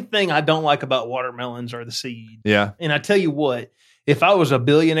only thing I don't like about watermelons are the seeds. Yeah. And I tell you what, if I was a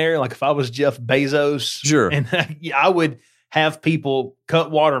billionaire, like if I was Jeff Bezos, Sure. and I would have people cut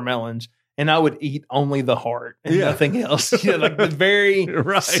watermelons and I would eat only the heart and nothing else. You know, like the very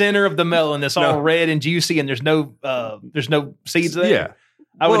Right. center of the melon that's all red and juicy and there's no seeds there. Yeah.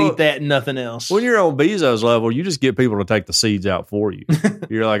 I would Well, eat that and nothing else. When you're on Bezos level, you just get people to take the seeds out for you.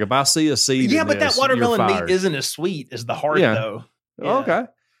 You're like, if I see a seed, Yeah, in but this, that watermelon you're meat fired. isn't as sweet as the heart, Yeah. though. Yeah. Okay.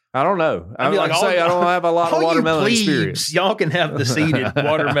 I don't know. I'd be like I like, say, I don't have a lot of all you watermelon plebes, experience. Y'all can have the seeded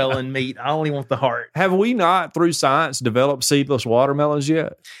watermelon meat. I only want the heart. Have we not, through science, developed seedless watermelons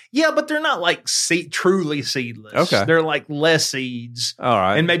yet? Yeah, but they're not like truly seedless. Okay. They're like less seeds. All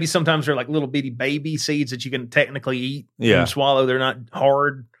right. And maybe sometimes they're like little bitty baby seeds that you can technically eat Yeah. and swallow. They're not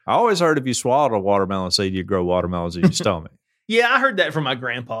hard. I always heard if you swallowed a watermelon seed, you grow watermelons in your stomach. Yeah, I heard that from my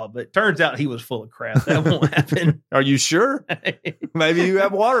grandpa, but turns out he was full of crap. That won't happen. Are you sure? Maybe you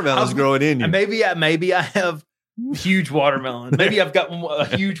have watermelons growing in you. Maybe I have huge watermelon. Maybe I've got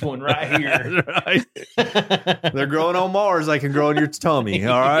a huge one right here. Right. They're growing on Mars. They can grow in your tummy.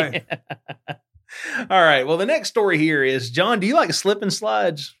 All right. Yeah. All right. Well, the next story here is, John, do you like slip and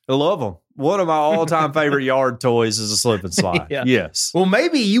slides? I love them. One of my all-time favorite yard toys is a slip and slide. Yeah. Yes. Well,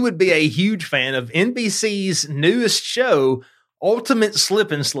 maybe you would be a huge fan of NBC's newest show, Ultimate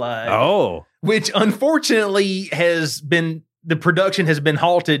Slip and Slide. Oh. Which unfortunately the production has been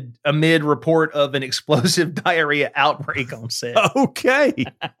halted amid report of an explosive diarrhea outbreak on set. Okay.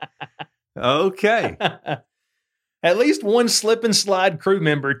 Okay. At least one slip and slide crew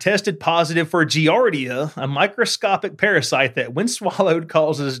member tested positive for Giardia, a microscopic parasite that, when swallowed,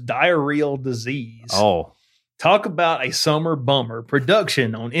 causes diarrheal disease. Oh. Talk about a summer bummer.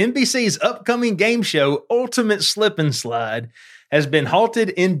 Production on NBC's upcoming game show, Ultimate Slip and Slide, has been halted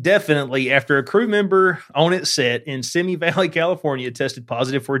indefinitely after a crew member on its set in Simi Valley, California, tested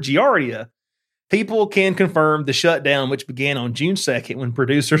positive for Giardia. People can confirm the shutdown, which began on June 2nd when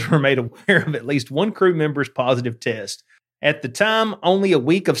producers were made aware of at least one crew member's positive test. At the time, only a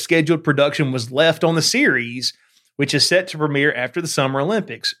week of scheduled production was left on the series, which is set to premiere after the Summer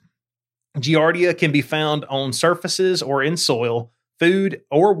Olympics. Giardia can be found on surfaces or in soil, food,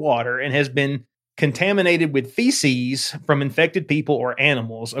 or water, and has been contaminated with feces from infected people or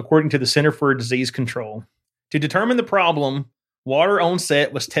animals, according to the Center for Disease Control. To determine the problem, water on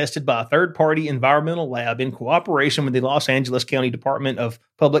set was tested by a third-party environmental lab in cooperation with the Los Angeles County Department of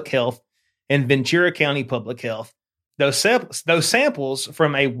Public Health and Ventura County Public Health. Those samples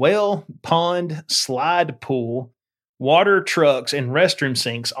from a well, pond, slide pool, water trucks, and restroom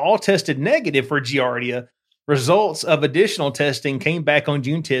sinks all tested negative for Giardia. Results of additional testing came back on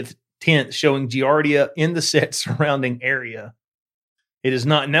June 10th, showing Giardia in the set surrounding area. It is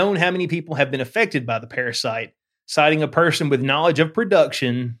not known how many people have been affected by the parasite. Citing a person with knowledge of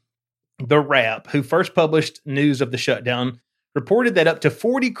production, The Wrap, who first published news of the shutdown, reported that up to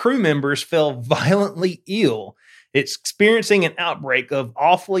 40 crew members fell violently ill. It's experiencing an outbreak of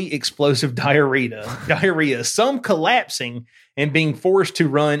awfully explosive diarrhea, some collapsing and being forced to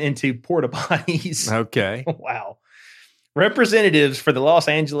run into porta potties. Okay. Wow. Representatives for the Los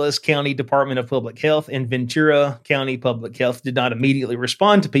Angeles County Department of Public Health and Ventura County Public Health did not immediately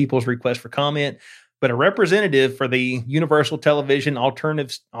respond to people's request for comment, but a representative for the Universal Television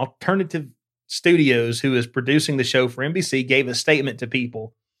Alternative Studios, who is producing the show for NBC, gave a statement to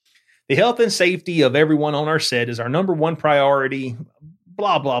People. The health and safety of everyone on our set is our number one priority.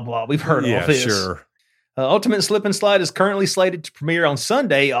 Blah, blah, blah. We've heard all this. Sure. Ultimate Slip and Slide is currently slated to premiere on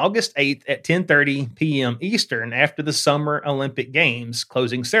Sunday, August 8th at 10:30 p.m. Eastern after the Summer Olympic Games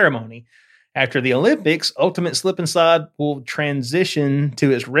closing ceremony. After the Olympics, Ultimate Slip and Slide will transition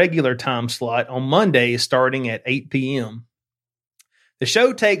to its regular time slot on Monday starting at 8 p.m. The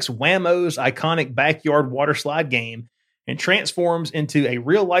show takes Whammo's iconic backyard water slide game and transforms into a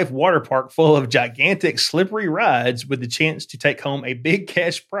real-life water park full of gigantic slippery rides with the chance to take home a big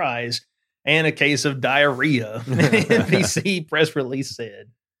cash prize and a case of diarrhea, the NBC press release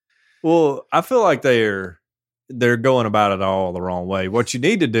said. Well, I feel like they're going about it all the wrong way. What you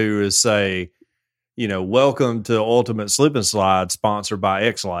need to do is say, welcome to Ultimate Slip and Slide, sponsored by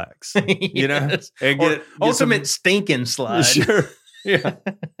X-Lax. Yes. And get Ultimate Stinking Slide. Sure. Yeah.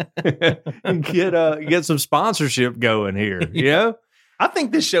 Get some sponsorship going here. Yeah. I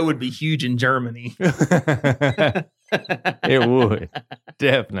think this show would be huge in Germany. It would.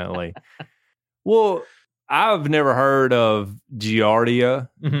 Definitely. Well, I've never heard of Giardia,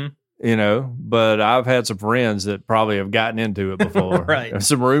 but I've had some friends that probably have gotten into it before. Right.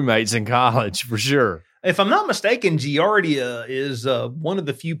 Some roommates in college for sure. If I'm not mistaken, Giardia is one of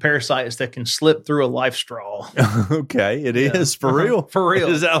the few parasites that can slip through a life straw. Okay, it is for real. For real.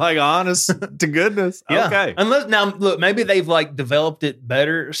 Is that like honest to goodness? Yeah. Okay. Unless now, look, maybe they've developed it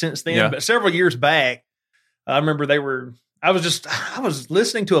better since then. Yeah. But several years back, I remember I was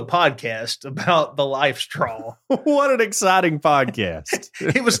listening to a podcast about the life straw. What an exciting podcast.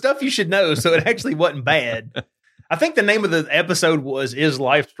 It was stuff you should know, so it actually wasn't bad. I think the name of the episode was "Is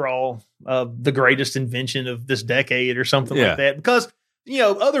Life Straw the Greatest Invention of This Decade?" or something like that. Because,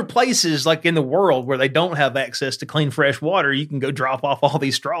 other places like in the world where they don't have access to clean, fresh water, you can go drop off all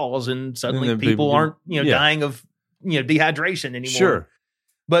these straws and suddenly people aren't, dying of, dehydration anymore. Sure.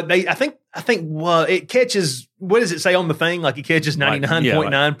 But I think it catches, what does it say on the thing? Like it catches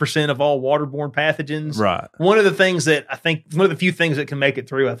 99.9% of all waterborne pathogens. Right. One of the few things that can make it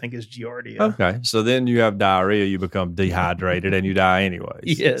through, I think, is Giardia. Okay. So then you have diarrhea, you become dehydrated, and you die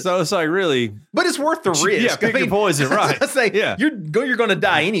anyways. Yes. So it's like really. But it's worth the risk. Yeah, pick your poison, right. I say, you're going to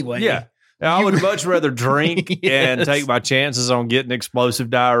die anyway. Yeah. I would much rather drink and take my chances on getting explosive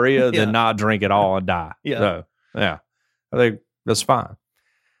diarrhea than not drink at all and die. Yeah. So, I think that's fine.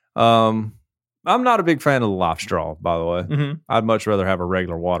 I'm not a big fan of the life straw, by the way. Mm-hmm. I'd much rather have a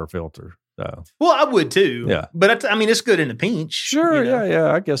regular water filter. So. Well, I would too. Yeah. But it's good in a pinch. Sure.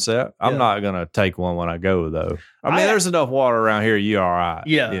 Yeah. I guess that. I'm not going to take one when I go, though. I mean, there's enough water around here. You're all right.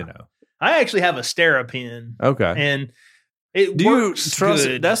 Yeah. I actually have a Sterapen. Okay. And it do works you trust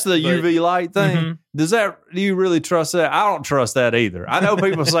good, it? That's the UV light thing. Mm-hmm. Do you really trust that? I don't trust that either. I know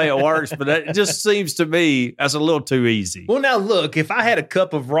people say it works, but it just seems to me that's a little too easy. Well, now look, if I had a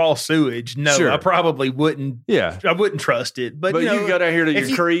cup of raw sewage, I probably wouldn't. Yeah, I wouldn't trust it. But you go down here to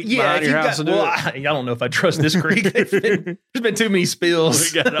your creek behind your house and do it. I don't know if I trust this creek. There's been too many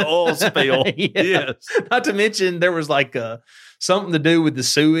spills. We got an oil spill. Yes. Not to mention there was something to do with the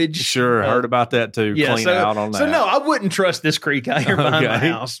sewage. Sure, heard about that too. Clean out on that. So no, I wouldn't trust this creek out here behind my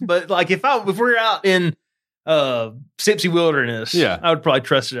house. But if we're out in Sipsey Wilderness, I would probably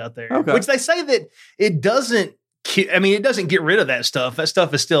trust it out there. Okay. Which they say that it doesn't. It doesn't get rid of that stuff. That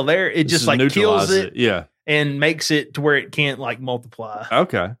stuff is still there. It just kills it. Yeah, and makes it to where it can't multiply.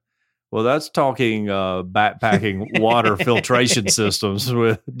 Okay. Well, that's talking backpacking water filtration systems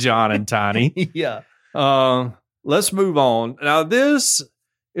with John and Tiny. Yeah. Let's move on. Now, this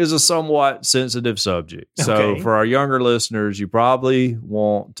is a somewhat sensitive subject. So for our younger listeners, you probably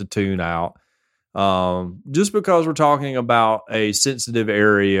want to tune out just because we're talking about a sensitive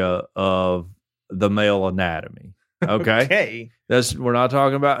area of the male anatomy. Okay. We're not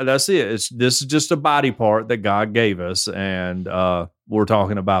talking about, that's it. This is just a body part that God gave us. And we're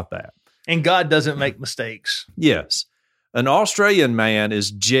talking about that. And God doesn't make mistakes. Yes. An Australian man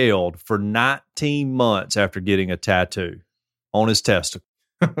is jailed for 19 months after getting a tattoo on his testicle.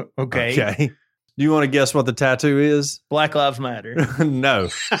 Okay. Do you want to guess what the tattoo is? Black Lives Matter. No.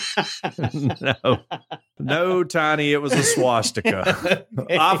 No, Tiny. It was a swastika.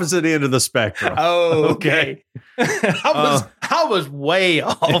 Okay. Opposite end of the spectrum. Oh, okay. I was way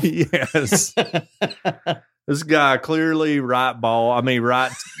off. Yes. This guy clearly right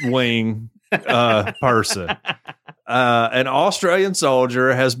wing person. An Australian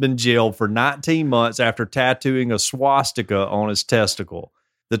soldier has been jailed for 19 months after tattooing a swastika on his testicle.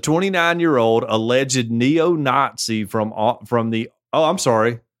 The 29-year-old alleged neo-Nazi from the... Oh, I'm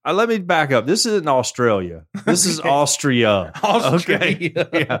sorry. Let me back up. This isn't Australia. This is Austria. Austria. Okay.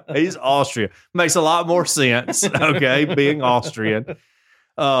 Yeah, he's Austria. Makes a lot more sense, okay, being Austrian.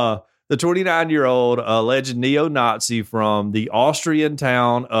 The 29-year-old alleged neo-Nazi from the Austrian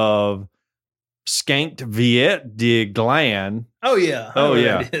town of Skanked Viet de Glan. Oh, yeah. Oh,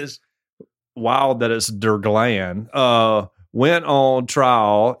 yeah. It is. Wild that it's Der Glan. went on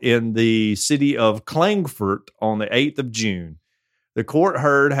trial in the city of Klagenfurt on the 8th of June. The court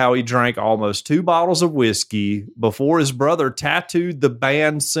heard how he drank almost 2 bottles of whiskey before his brother tattooed the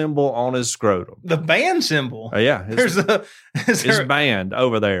band symbol on his scrotum. The band symbol? Yeah. His band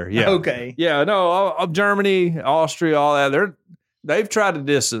over there. Yeah. Okay. Yeah, no, Germany, Austria, all that, they've tried to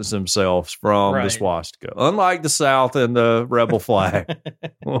distance themselves from the swastika. Unlike the South and the rebel flag.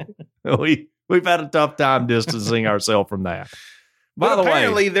 We've had a tough time distancing ourselves from that. But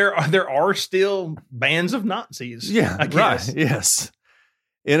apparently there are still bands of Nazis. Yeah, I guess. Right. Yes.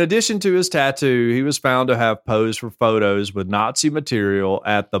 In addition to his tattoo, he was found to have posed for photos with Nazi material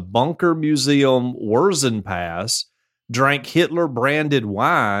at the Bunker Museum Wurzenpass, drank Hitler-branded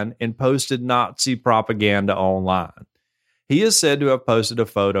wine, and posted Nazi propaganda online. He is said to have posted a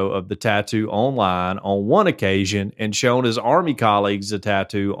photo of the tattoo online on one occasion and shown his army colleagues the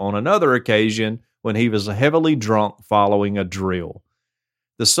tattoo on another occasion when he was heavily drunk following a drill.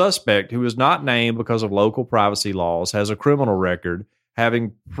 The suspect, who is not named because of local privacy laws, has a criminal record,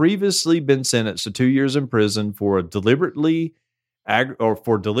 having previously been sentenced to 2 years in prison for deliberate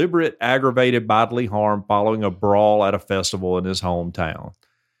aggravated bodily harm following a brawl at a festival in his hometown.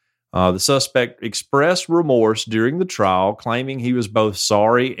 The suspect expressed remorse during the trial, claiming he was both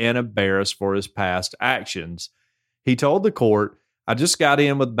sorry and embarrassed for his past actions. He told the court, "I just got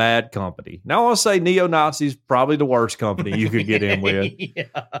in with bad company." Now, I'll say neo-Nazis probably the worst company you could get in with.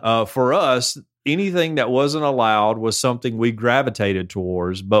 Yeah. For us, anything that wasn't allowed was something we gravitated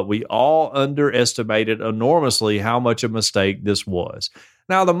towards, but we all underestimated enormously how much a mistake this was.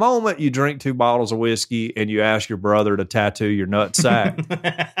 Now, the moment you drink 2 bottles of whiskey and you ask your brother to tattoo your nutsack,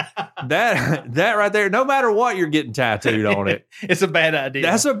 that right there, no matter what you're getting tattooed on it, it's a bad idea.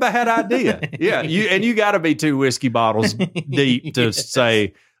 That's a bad idea. Yeah, you got to be 2 whiskey bottles deep to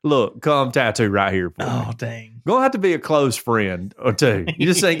say, "Look, come tattoo right here for me." Oh, dang. Gonna have to be a close friend or 2. You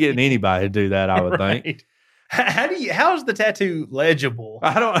just ain't getting anybody to do that, I would think. How is the tattoo legible?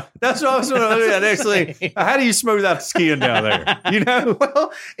 I don't. That's what I was going to do. That next thing. How do you smooth out the skin down there? You know,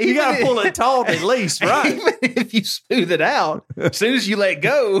 well, you got to pull it taut at least, right? Even if you smooth it out, as soon as you let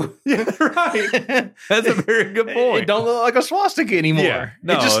go, yeah, right. That's a very good point. It don't look like a swastika anymore. Yeah,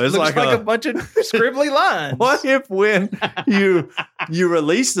 no, it just it's looks like a bunch of scribbly lines. What if when you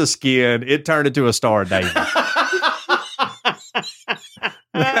release the skin, it turned into a Star of David?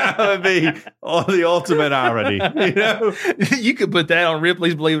 That would be the ultimate irony. You know, you could put that on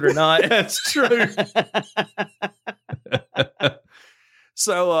Ripley's Believe It or Not. That's true.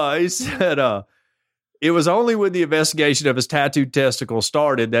 So he said it was only when the investigation of his tattooed testicle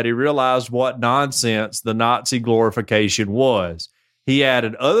started that he realized what nonsense the Nazi glorification was. He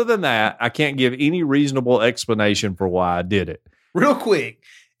added, "Other than that, I can't give any reasonable explanation for why I did it." Real quick,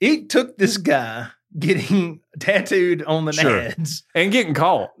 it took this guy getting tattooed on the nads and getting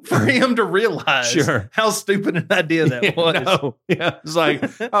caught for him to realize how stupid an idea that was. No. Yeah, it's like,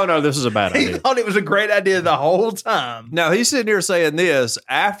 oh no, this is a bad idea. He thought it was a great idea the whole time. Now he's sitting here saying this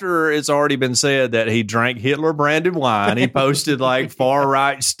after it's already been said that he drank Hitler branded wine. He posted like far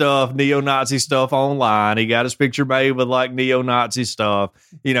right stuff, neo-Nazi stuff online. He got his picture made with like neo-Nazi stuff,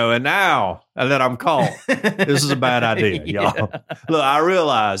 you know, and now that I'm caught, this is a bad idea, y'all. Look, I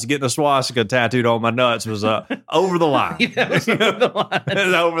realized getting a swastika tattooed on my nuts was over the line. Over the line.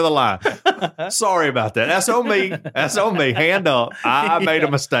 It's over the line. Sorry about that. That's on me. That's on me. Hand up. I made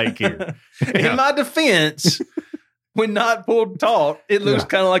a mistake here. In my defense, when not pulled taut, it looks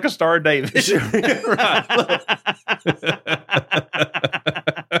kind of like a Star of David. Right.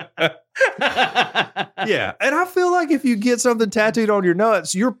 Yeah. And I feel like if you get something tattooed on your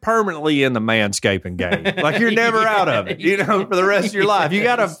nuts, you're permanently in the manscaping game. Like you're never out of it, you know, for the rest of your life. You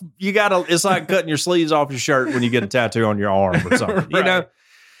gotta, it's like cutting your sleeves off your shirt when you get a tattoo on your arm or something, you know?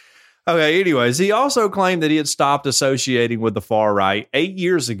 Okay, anyways, he also claimed that he had stopped associating with the far right 8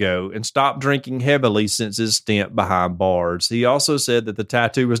 years ago and stopped drinking heavily since his stint behind bars. He also said that the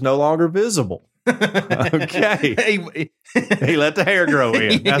tattoo was no longer visible. Okay. He let the hair grow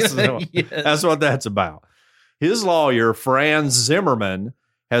in. That's what that's about. His lawyer, Franz Zimmermann,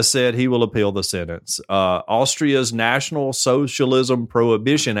 has said he will appeal the sentence. Austria's National Socialism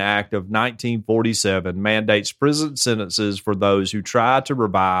Prohibition Act of 1947 mandates prison sentences for those who try to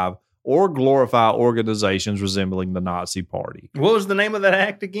revive or glorify organizations resembling the Nazi Party. What was the name of that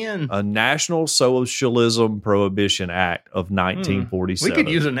act again? A National Socialism Prohibition Act of 1947. We could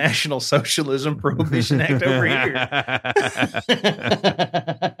use a National Socialism Prohibition Act over here.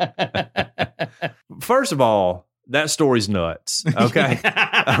 First of all, that story's nuts. Okay.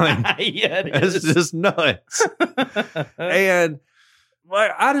 I mean, yeah, it is. It's just nuts. And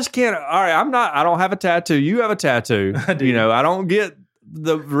like, I just can't. All right, I don't have a tattoo. You have a tattoo. I do. You know, I don't get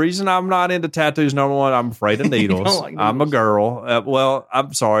the reason I'm not into tattoos. Number one, I'm afraid of needles. Like I'm a needles. girl. Well,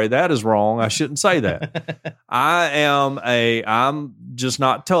 I'm sorry. That is wrong. I shouldn't say that. I'm just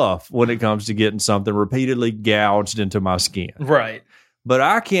not tough when it comes to getting something repeatedly gouged into my skin. Right. But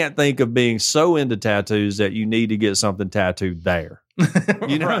I can't think of being so into tattoos that you need to get something tattooed there.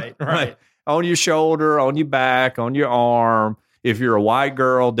 You know? Right. Like, on your shoulder, on your back, on your arm. If you're a white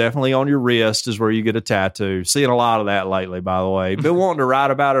girl, definitely on your wrist is where you get a tattoo. Seeing a lot of that lately, by the way. Been wanting to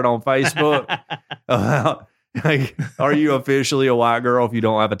write about it on Facebook. Like, are you officially a white girl if you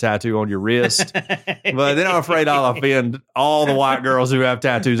don't have a tattoo on your wrist? But then I'm afraid I'll offend all the white girls who have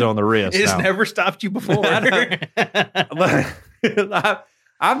tattoos on the wrist. It's now. never stopped you before. But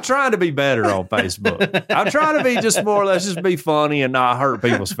I'm trying to be better on Facebook. I'm trying to be just more, let's just be funny and not hurt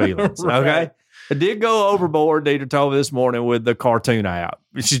people's feelings. Right. Okay. I did go overboard, Deidre told me this morning, with the cartoon app.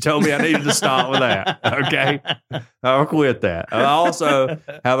 She told me I needed to stop with that. Okay. I'll quit that. I also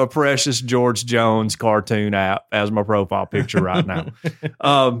have a precious George Jones cartoon app as my profile picture right now.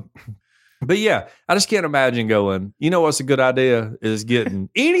 But yeah, I just can't imagine going, you know what's a good idea is getting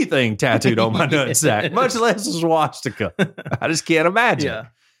anything tattooed on my nutsack, much less a swastika. I just can't imagine. Yeah.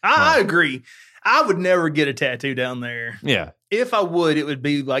 I agree. I would never get a tattoo down there. Yeah. If I would, it would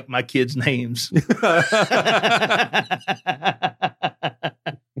be like my kids' names. Yeah.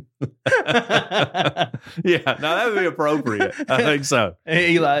 Now that would be appropriate. I think so.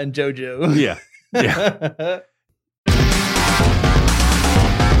 Eli and JoJo. Yeah. Yeah.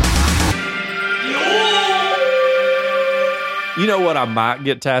 You know what I might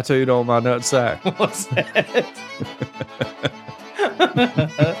get tattooed on my nutsack? What's that?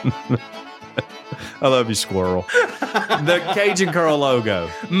 I love you, squirrel. The Cajun Curl logo.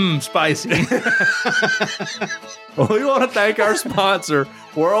 Spicy. We want to thank our sponsor,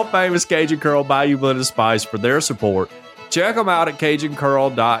 world famous Cajun Curl Bayou Blended Spice, for their support. Check them out at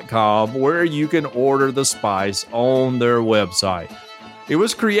CajunCurl.com, where you can order the spice on their website. It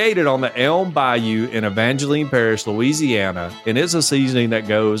was created on the Elm Bayou in Evangeline Parish, Louisiana, and it's a seasoning that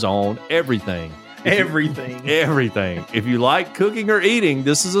goes on everything. Everything. Everything. If you like cooking or eating,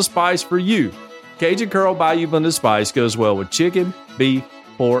 this is a spice for you. Cajun Curl Bayou Blended Spice goes well with chicken, beef,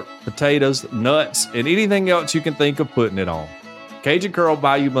 pork, potatoes, nuts, and anything else you can think of putting it on. Cajun Curl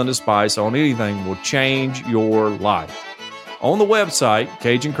Bayou Blended Spice on anything will change your life. On the website,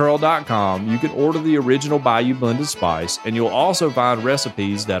 CajunCurl.com, you can order the original Bayou Blended Spice, and you'll also find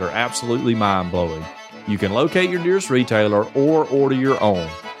recipes that are absolutely mind-blowing. You can locate your nearest retailer or order your own.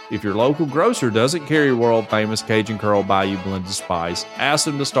 If your local grocer doesn't carry world-famous Cajun Curl Bayou Blended Spice, ask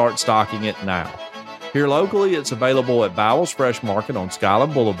them to start stocking it now. Here locally, it's available at Bowles Fresh Market on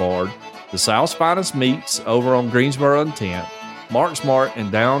Skyland Boulevard, the South's Finest Meats over on Greensboro and 10th, Mark's Mart in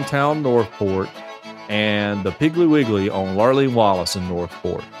downtown Northport, and the Piggly Wiggly on Lurley and Wallace in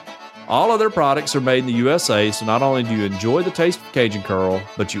Northport. All of their products are made in the USA, so not only do you enjoy the taste of Cajun Curl,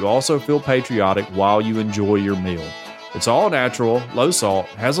 but you also feel patriotic while you enjoy your meal. It's all natural, low salt,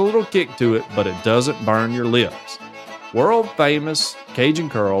 has a little kick to it, but it doesn't burn your lips. World famous Cajun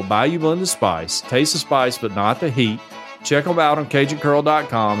Curl Bayou Blended Spice. Taste the spice, but not the heat. Check them out on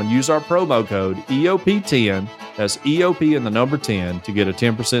CajunCurl.com and use our promo code EOP10, that's EOP and the number 10, to get a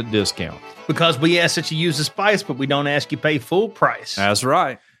 10% discount. Because we ask that you use the spice, but we don't ask you pay full price. That's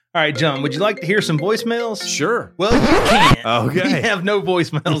right. All right, John, would you like to hear some voicemails? Sure. Well, you can't. Okay. We have no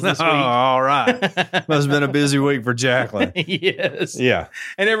voicemails this Oh, week. all right. Must have been a busy week for Jacqueline. Yes. Yeah.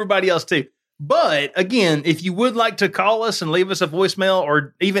 And everybody else too. But again, if you would like to call us and leave us a voicemail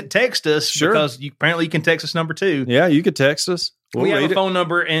or even text us, Sure. because apparently you can text us number 2. Yeah, you could text us. We'll we have read a it. phone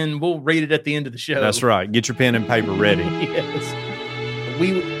number and we'll read it at the end of the show. That's right. Get your pen and paper ready. Yes.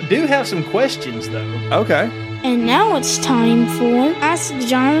 We do have some questions though. Okay. And now it's time for Ask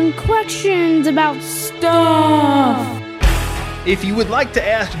John questions about stuff. If you would like to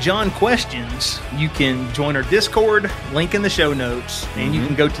ask John questions, you can join our Discord, link in the show notes, and you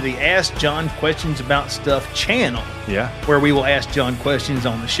can go to the Ask John Questions About Stuff channel, Yeah, where we will ask John questions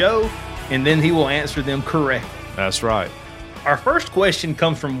on the show, and then he will answer them correctly. that's right. Our first question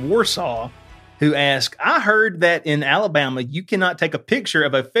comes from Warsaw, who asks, I heard that in Alabama, you cannot take a picture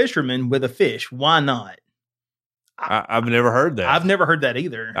of a fisherman with a fish. Why not? I've never heard that. I've never heard that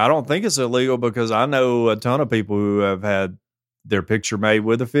either. I don't think it's illegal because I know a ton of people who have had their picture made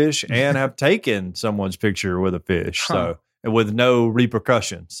with a fish and have taken someone's picture with a fish. So, and with no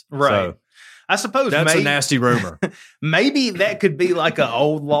repercussions. Right. So, I suppose That's a nasty rumor. maybe that could be like an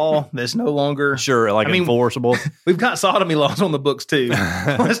old law that's no longer Sure, like enforceable. We've got sodomy laws on the books too.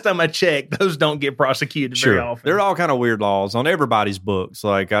 Last time I checked, those don't get prosecuted very often. There are all kind of weird laws on everybody's books.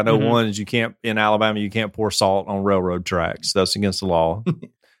 Like I know one is in Alabama, you can't pour salt on railroad tracks. That's against the law.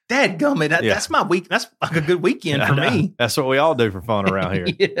 Dadgummit, that's my week. That's like a good weekend for me. That's what we all do for fun around here.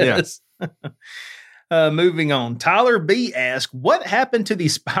 Yes. Moving on. Tyler B asks, what happened to the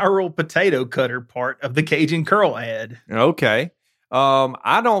spiral potato cutter part of the Cajun Curl ad? Okay.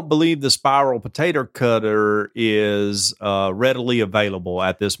 I don't believe the spiral potato cutter is readily available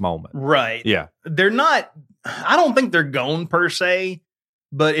at this moment. Right. Yeah. They're not, I don't think they're gone per se,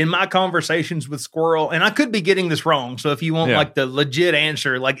 but in my conversations with Squirrel, and I could be getting this wrong, so if you want like the legit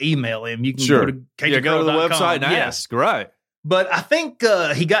answer, like email him, you can go to CajunCurl.com. Go to the website and ask. Right. But I think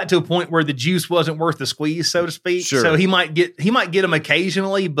he got to a point where the juice wasn't worth the squeeze, so to speak. Sure. So he might get them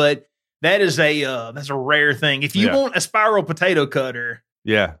occasionally, but that's a rare thing. If you want a spiral potato cutter,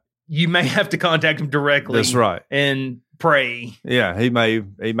 you may have to contact him directly. That's right. And pray. Yeah, he may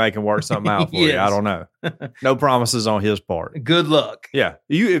can work something out for you. I don't know. No promises on his part. Good luck. Yeah.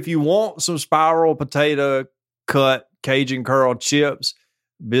 If you want some spiral potato cut Cajun Curl chips,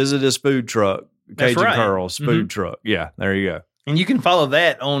 visit his food truck. Cajun Curl's food truck. Yeah, there you go. And you can follow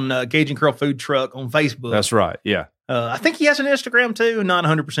that on Cajun Curl Food Truck on Facebook. That's right. Yeah. I think he has an Instagram too. Not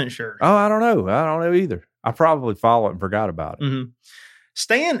 100% sure. Oh, I don't know either. I probably follow it and forgot about it. Mm-hmm.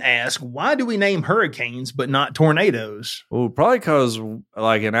 Stan asks, why do we name hurricanes but not tornadoes? Well, probably because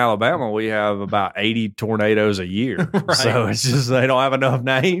like in Alabama, we have about 80 tornadoes a year. Right. So it's just they don't have enough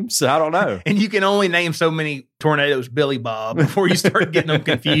names. I don't know. And you can only name so many tornadoes Billy Bob before you start getting them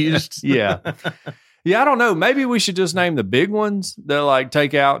confused. Yeah. Yeah, I don't know. Maybe we should just name the big ones that like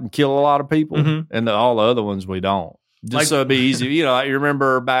take out and kill a lot of people, and all the other ones we don't. Just so it'd be easy. You know, like you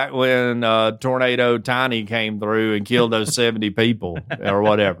remember back when Tornado Tiny came through and killed those 70 people or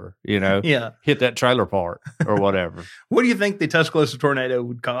whatever, you know? Yeah. Hit that trailer park or whatever. What do you think the Tuscaloosa tornado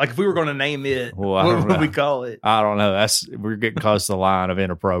would call? Like if we were going to name it, what would we call it? I don't know. We're getting close to the line of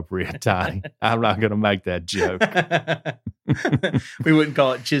inappropriate, Tiny. I'm not going to make that joke. We wouldn't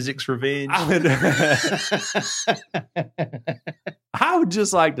call it Chiswick's Revenge. I would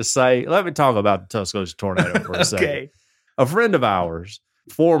just like to say, let me talk about the Tuscaloosa tornado for a second. A friend of ours,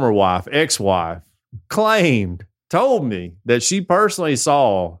 former wife, ex-wife, told me that she personally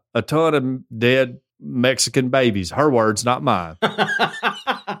saw a ton of dead Mexican babies, her words, not mine,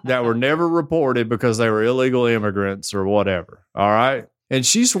 that were never reported because they were illegal immigrants or whatever. All right. And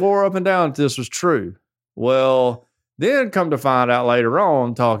she swore up and down that this was true. Well, then come to find out later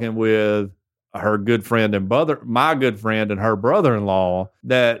on, talking with her good friend and my good friend and her brother-in-law,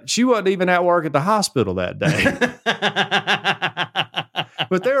 that she wasn't even at work at the hospital that day.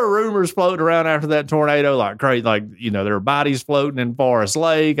 But there were rumors floating around after that tornado, like crazy, like, you know, there were bodies floating in Forest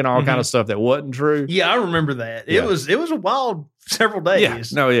Lake and all kind of stuff that wasn't true. Yeah, I remember that. It was a wild several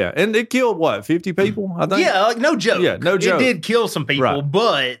days. Yeah. And it killed what, 50 people, I think? Yeah, like no joke. Yeah, no joke. It did kill some people,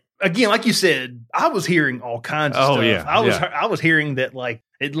 but again, like you said, I was hearing all kinds of stuff. Yeah, I was hearing that like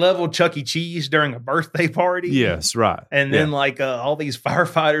it leveled Chuck E. Cheese during a birthday party. Yes, right. And then like all these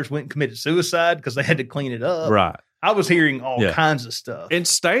firefighters went and committed suicide because they had to clean it up. Right. I was hearing all kinds of stuff. And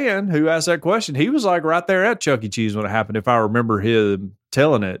Stan, who asked that question, he was like right there at Chuck E. Cheese when it happened. If I remember him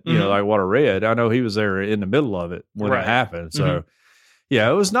telling it, you know, like what I read, I know he was there in the middle of it when it happened. So yeah,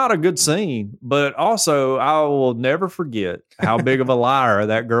 it was not a good scene, but also I will never forget how big of a liar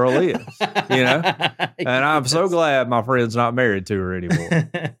that girl is, you know? And I'm so glad my friend's not married to her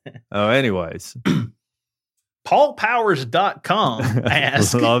anymore. Anyways. PaulPowers.com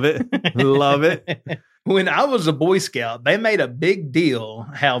asks. Love it. When I was a Boy Scout, they made a big deal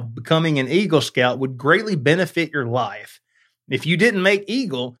how becoming an Eagle Scout would greatly benefit your life. If you didn't make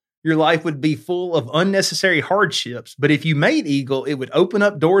Eagle, your life would be full of unnecessary hardships. But if you made Eagle, it would open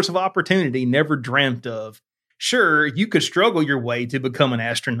up doors of opportunity never dreamt of. Sure, you could struggle your way to become an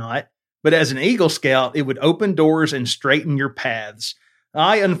astronaut, but as an Eagle Scout, it would open doors and straighten your paths.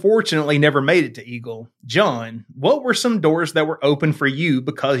 I unfortunately never made it to Eagle. John, what were some doors that were open for you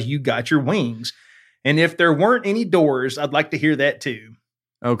because you got your wings? And if there weren't any doors, I'd like to hear that too.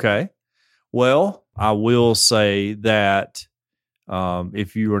 Okay. Well, I will say that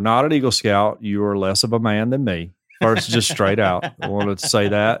if you are not an Eagle Scout, you are less of a man than me. First, just straight out. I wanted to say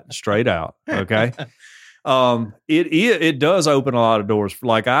that straight out. Okay. It does open a lot of doors.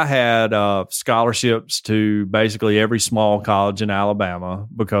 Like I had scholarships to basically every small college in Alabama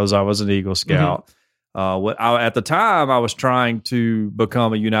because I was an Eagle Scout. At the time, I was trying to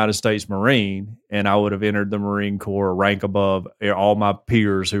become a United States Marine, and I would have entered the Marine Corps rank above all my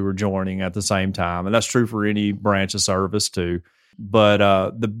peers who were joining at the same time. And that's true for any branch of service too. But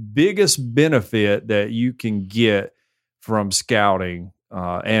the biggest benefit that you can get from scouting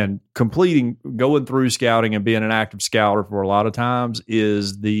and going through scouting and being an active scouter for a lot of times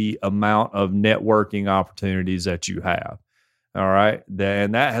is the amount of networking opportunities that you have. All right.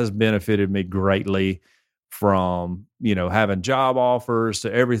 And that has benefited me greatly from, having job offers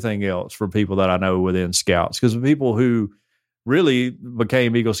to everything else for people that I know within scouts. Because the people who really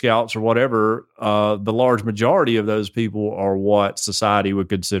became Eagle Scouts or whatever, the large majority of those people are what society would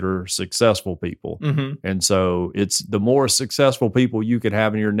consider successful people. Mm-hmm. And so it's the more successful people you could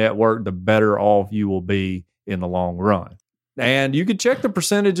have in your network, the better off you will be in the long run. And you can check the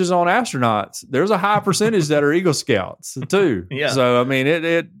percentages on astronauts. There's a high percentage that are Eagle Scouts too. Yeah. So, I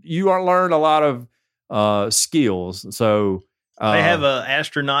mean, you are learn a lot of skills. So they have a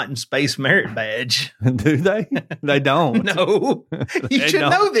astronaut and space merit badge. Do they? They don't. No. You should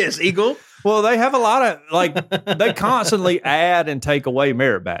know this, Eagle. Well, they have a lot of, they constantly add and take away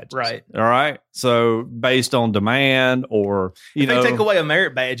merit badges. Right. All right. So based on demand or, if they take away a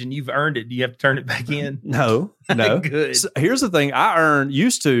merit badge and you've earned it, do you have to turn it back in? No. Good. So here's the thing.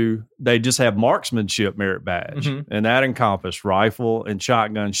 They just have marksmanship merit badge, and that encompassed rifle and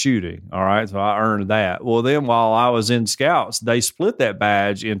shotgun shooting. All right. So I earned that. Well, then while I was in scouts, they split that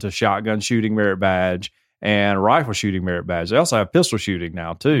badge into shotgun shooting merit badge and rifle shooting merit badge. They also have pistol shooting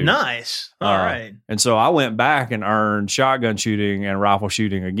now too. Nice. All right. And so I went back and earned shotgun shooting and rifle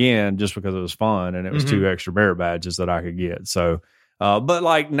shooting again, just because it was fun. And it was 2 extra merit badges that I could get. So, but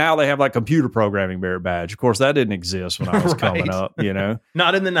like now they have like computer programming merit badge. Of course, that didn't exist when I was coming up,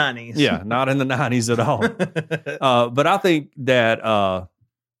 Not in the 90s. Yeah. Not in the 90s at all. But I think that,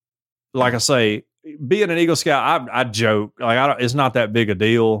 like I say, being an Eagle Scout, I joke like it's not that big a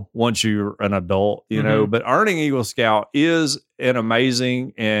deal once you're an adult, But earning Eagle Scout is an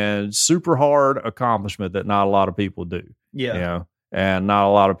amazing and super hard accomplishment that not a lot of people do. Yeah, and not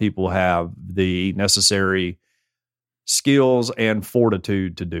a lot of people have the necessary skills and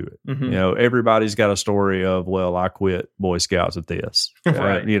fortitude to do it. Everybody's got a story of, well, I quit Boy Scouts at this,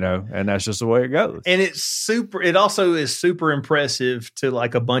 right? And that's just the way it goes. And it also is super impressive to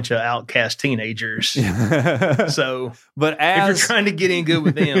like a bunch of outcast teenagers. So, but if you're trying to get in good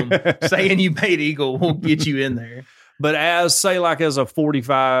with them, saying you made Eagle will get you in there. But as a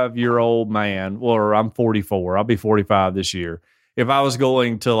 45-year-old man, or I'm 44, I'll be 45 this year. If I was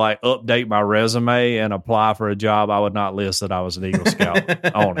going to like update my resume and apply for a job, I would not list that I was an Eagle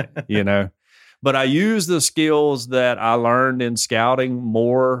Scout on it, But I use the skills that I learned in scouting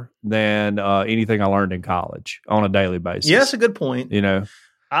more than anything I learned in college on a daily basis. Yeah, that's a good point.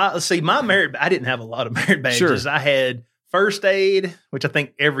 Let's see, my merit, I didn't have a lot of merit badges. Sure. I had first aid, which I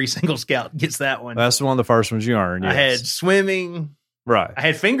think every single scout gets that one. That's one of the first ones you earned. Yes. I had swimming. Right. I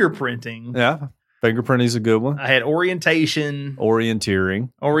had fingerprinting. Yeah. Fingerprinting is a good one. I had orientation. Orienteering.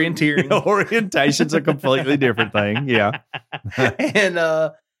 Orientation's a completely different thing. Yeah. And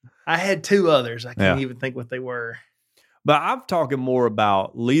I had 2 others. I can't even think what they were. But I'm talking more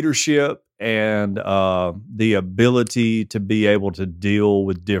about leadership and the ability to be able to deal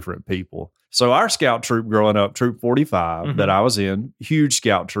with different people. So our scout troop growing up, Troop 45 that I was in, huge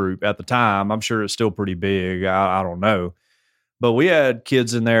scout troop at the time. I'm sure it's still pretty big. I don't know. But we had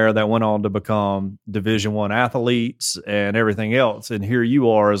kids in there that went on to become Division I athletes and everything else. And here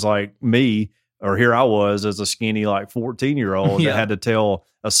you are as like me, or here I was as a skinny like 14-year-old that had to tell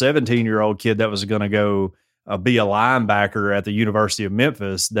a 17-year-old kid that was going to go be a linebacker at the University of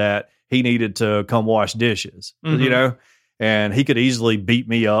Memphis that he needed to come wash dishes, and he could easily beat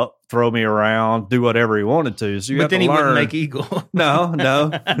me up, throw me around, do whatever he wanted to. So but then he wouldn't make Eagle.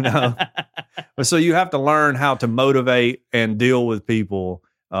 No. So you have to learn how to motivate and deal with people.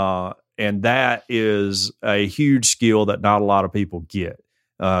 And that is a huge skill that not a lot of people get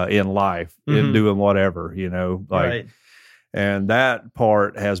in life, in doing whatever, Right. And that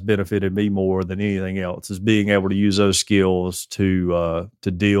part has benefited me more than anything else, is being able to use those skills to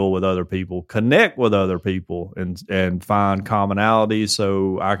deal with other people, connect with other people, and find commonalities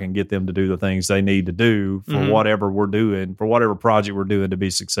so I can get them to do the things they need to do for whatever we're doing, for whatever project we're doing to be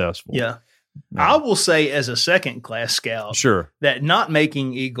successful. Yeah. I will say, as a second class scout, that not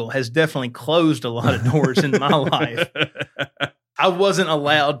making Eagle has definitely closed a lot of doors in my life. I wasn't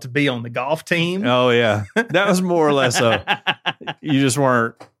allowed to be on the golf team. Oh, yeah. That was more or less you just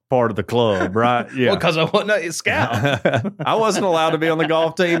weren't part of the club, right? Yeah. Well, because I wasn't a scout. I wasn't allowed to be on the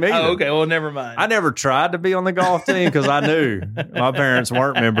golf team either. Oh, okay. Well, never mind. I never tried to be on the golf team because I knew my parents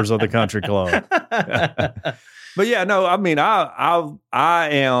weren't members of the country club. But yeah, no, I mean, I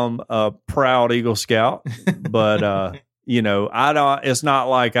am a proud Eagle Scout, but you know, I don't. It's not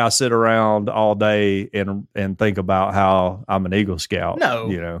like I sit around all day and think about how I'm an Eagle Scout. No,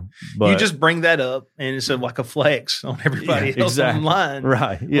 you know, but you just bring that up, and it's like a flex on everybody else online,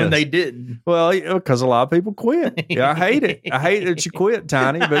 right? When they didn't. Well, because a lot of people quit. Yeah, I hate it. I hate that you quit,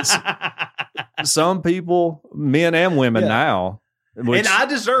 Tiny. But some people, men and women now. And I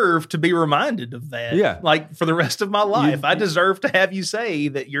deserve to be reminded of that. Yeah. Like for the rest of my life. I deserve to have you say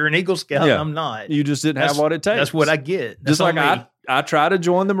that you're an Eagle Scout and I'm not. You just didn't have what it takes. That's what I get. Just That's like I tried to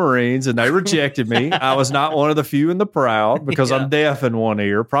join the Marines and they rejected me. I was not one of the few in the proud because I'm deaf in one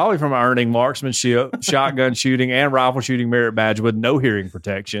ear, probably from earning marksmanship, shotgun shooting, and rifle shooting merit badge with no hearing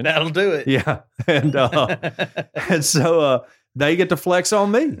protection. That'll do it. Yeah. And so they get to flex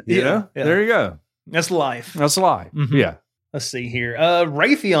on me. You know? Yeah. There you go. That's life. That's life. Mm-hmm. Yeah. Let's see here.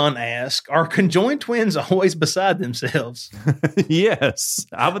 Raytheon asks, are conjoined twins always beside themselves? Yes,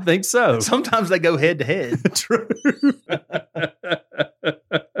 I would think so. Sometimes they go head to head. True.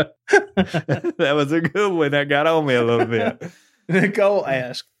 That was a good one. That got on me a little bit. Nicole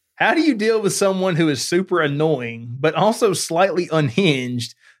asks, how do you deal with someone who is super annoying, but also slightly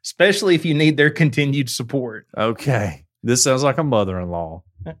unhinged, especially if you need their continued support? Okay. This sounds like a mother-in-law.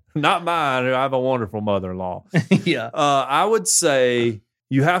 Not mine. I have a wonderful mother-in-law. Yeah. I would say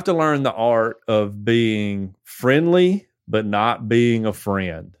you have to learn the art of being friendly, but not being a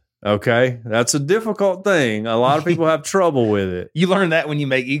friend. Okay? That's a difficult thing. A lot of people have trouble with it. You learn that when you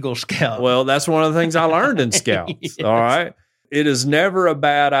make Eagle Scout. Well, that's one of the things I learned in Scouts. Yes. All right? It is never a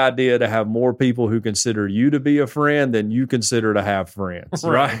bad idea to have more people who consider you to be a friend than you consider to have friends.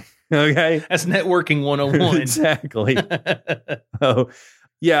 Right? Okay? That's networking 101. Exactly.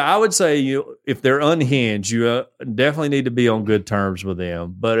 Yeah, I would say if they're unhinged, you definitely need to be on good terms with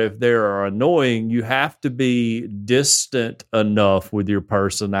them. But if they're annoying, you have to be distant enough with your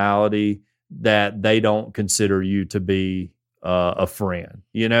personality that they don't consider you to be a friend,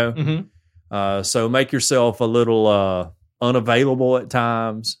 you know? Mm-hmm. So make yourself a little unavailable at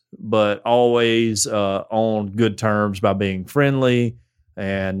times, but always on good terms by being friendly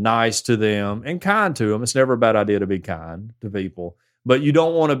and nice to them and kind to them. It's never a bad idea to be kind to people. But you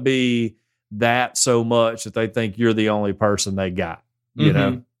don't want to be that so much that they think you're the only person they got, you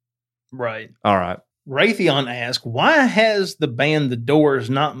know? Right. All right. Raytheon asks, why has the band The Doors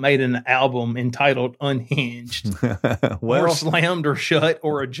not made an album entitled Unhinged? Well, or Slammed or Shut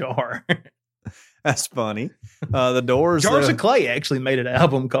or Ajar? That's funny. The Doors. Jars of Clay actually made an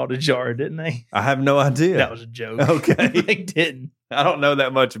album called Ajar, didn't they? I have no idea. That was a joke. Okay. They didn't. I don't know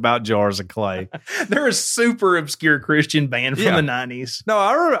that much about Jars of Clay. They're a super obscure Christian band from the 90s. No,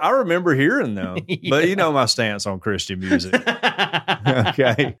 I remember hearing them. But you know my stance on Christian music.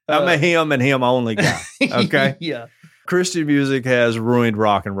 Okay. I'm a him and him only guy. Okay. Yeah. Christian music has ruined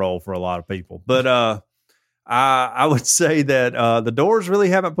rock and roll for a lot of people. But I would say that the Doors really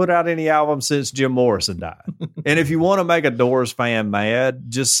haven't put out any albums since Jim Morrison died. And if you want to make a Doors fan mad,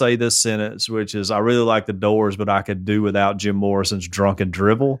 just say this sentence, which is, I really like the Doors, but I could do without Jim Morrison's drunken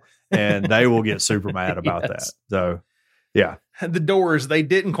drivel. And they will get super mad about that. So, yeah. The Doors, they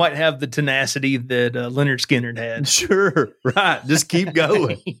didn't quite have the tenacity that Leonard Skinner had. Sure. Right. Just keep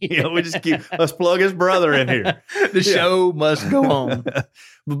going. Let's plug his brother in here. The show must go on.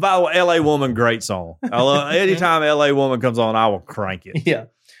 But by the way, LA Woman, great song. I love anytime LA Woman comes on, I will crank it. Yeah.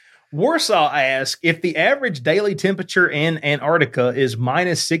 Warsaw asks, if the average daily temperature in Antarctica is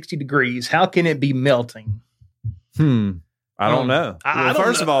minus 60 degrees, how can it be melting? I don't know.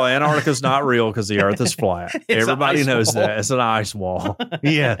 First of all, Antarctica's not real because the Earth is flat. Everybody knows that. It's an ice wall.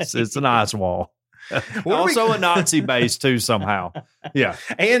 Yes, it's an ice wall. Also a Nazi base, too, somehow. Yeah.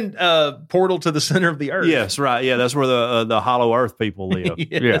 And portal to the center of the Earth. Yes, right. Yeah, that's where the hollow Earth people live.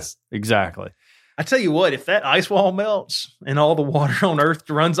 Yes, exactly. I tell you what, if that ice wall melts and all the water on Earth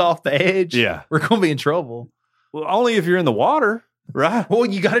runs off the edge, we're going to be in trouble. Well, only if you're in the water. Right. Well,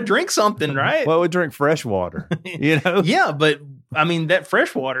 you got to drink something, right? Well, we drink fresh water, you know? Yeah, but I mean, that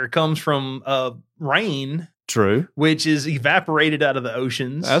fresh water comes from rain. True. Which is evaporated out of the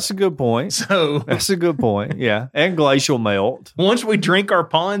oceans. That's a good point. That's a good point. Yeah. And glacial melt. Once we drink our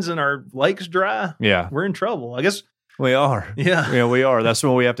ponds and our lakes dry, we're in trouble. I guess we are. Yeah, we are. That's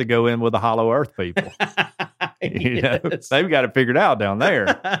when we have to go in with the hollow earth people. You know? They've got it figured out down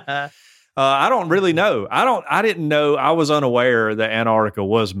there. I don't really know. I didn't know. I was unaware that Antarctica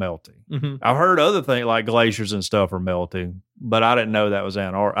was melting. Mm-hmm. I've heard other things like glaciers and stuff are melting, but I didn't know that was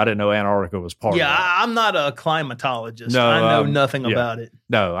Antarctica. I didn't know Antarctica was part of that. Yeah, I'm not a climatologist. No, I know nothing about it.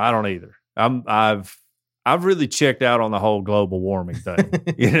 No, I don't either. I've really checked out on the whole global warming thing,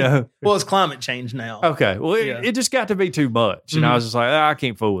 you know? Well, it's climate change now. Okay. Well, it just got to be too much. And I was just like, I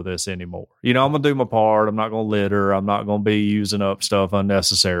can't fool with this anymore. You know, I'm going to do my part. I'm not going to litter. I'm not going to be using up stuff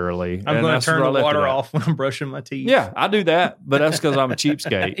unnecessarily. I'm going to turn the water off when I'm brushing my teeth. Yeah, I do that. But that's because I'm a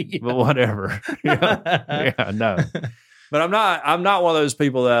cheapskate. But whatever. Yeah, no. But I'm not one of those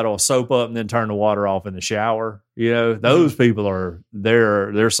people that'll soap up and then turn the water off in the shower. You know, those people they're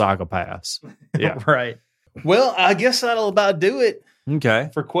psychopaths. Yeah. Right. Well, I guess that'll about do it. Okay.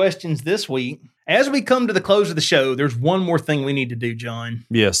 For questions this week. As we come to the close of the show, there's one more thing we need to do, John.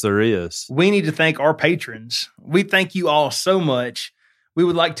 Yes, there is. We need to thank our patrons. We thank you all so much. We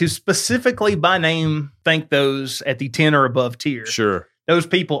would like to specifically by name thank those at the 10 or above tier. Sure. Those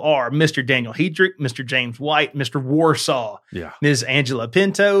people are Mr. Daniel Hedrick, Mr. James White, Mr. Warsaw, Ms. Angela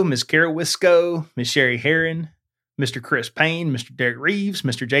Pinto, Ms. Carol Wisco, Ms. Sherry Herron, Mr. Chris Payne, Mr. Derek Reeves,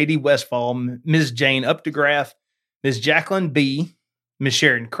 Mr. J.D. Westfall, Ms. Jane Updegraff, Ms. Jacqueline B., Ms.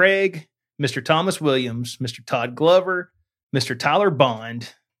 Sharon Craig, Mr. Thomas Williams, Mr. Todd Glover, Mr. Tyler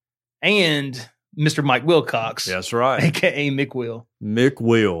Bond, and Mr. Mike Wilcox. That's right. A.K.A. Mick Will. Mick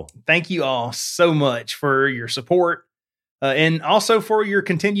Will. Thank you all so much for your support. And also for your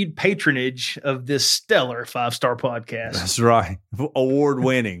continued patronage of this stellar 5-star podcast. That's right. Award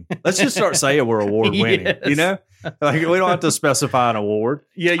winning. Let's just start saying we're award winning. Yes. You know, like we don't have to specify an award.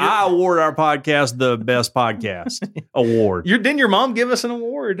 Yeah, I award our podcast the best podcast award. Didn't your mom give us an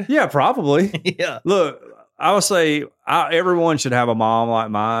award? Yeah, probably. Yeah. Look, I would say everyone should have a mom like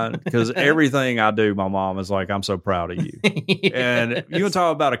mine because everything I do, my mom is like, I'm so proud of you. Yes. And you can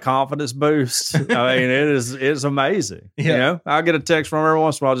talk about a confidence boost. I mean, it's amazing. Yeah. You know, I get a text from her every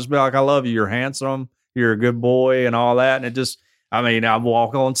once in a while, just be like, I love you. You're handsome. You're a good boy and all that. And it just, I mean, I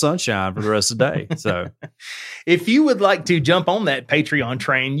walk on sunshine for the rest of the day. So if you would like to jump on that Patreon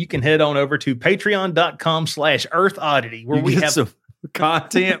train, you can head on over to patreon.com/Earth Oddity where we have some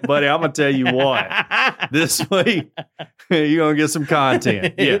content, buddy. I'm gonna tell you what, this week you're gonna get some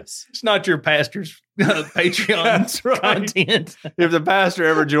content. Yes, it's not your pastor's Patreon That's right. content. If the pastor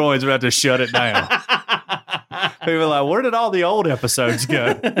ever joins, we have to shut it down. People are like, where did all the old episodes go?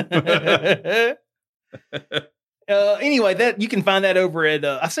 Anyway, that you can find that over at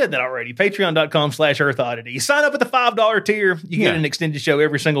I said that already, patreon.com/Earth Oddity. You sign up at the $5 tier, you get an extended show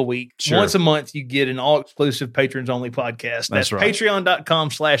every single week. Sure. Once a month, you get an all-exclusive patrons only podcast. That's right.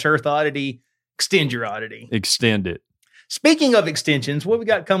 patreon.com/Earth Oddity. Extend your oddity. Extend it. Speaking of extensions, what we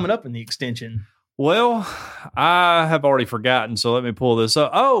got coming up in the extension? Well, I have already forgotten, so let me pull this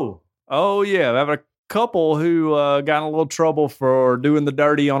up. Oh yeah, I have a couple who got in a little trouble for doing the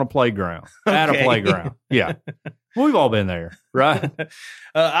dirty on a playground. At a playground. Yeah. We've all been there, right?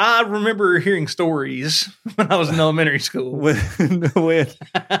 I remember hearing stories when I was in elementary school. When we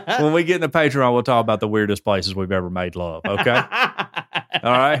get in the Patreon, we'll talk about the weirdest places we've ever made love. Okay. All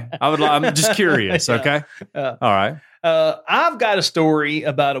right. I'm just curious. Okay. All right. I've got a story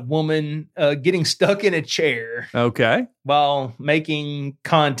about a woman getting stuck in a chair. Okay. While making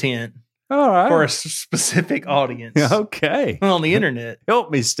content. All right. For a specific audience. Okay. On the internet.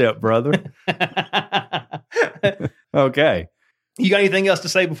 Help me, stepbrother. Okay. You got anything else to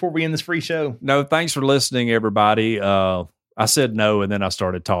say before we end this free show? No, thanks for listening, everybody. I said no, and then I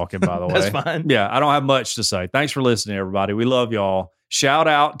started talking, by the way. That's fine. Yeah, I don't have much to say. Thanks for listening, everybody. We love y'all. Shout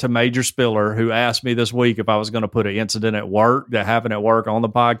out to Major Spiller, who asked me this week if I was going to put an incident at work that happened at work on the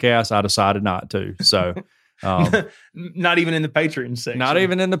podcast. I decided not to. So... not even in the patron section. Not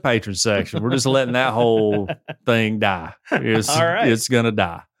even in the patron section. We're just letting that whole thing die. All right. It's going to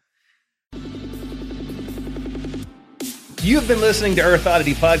die. You have been listening to Earth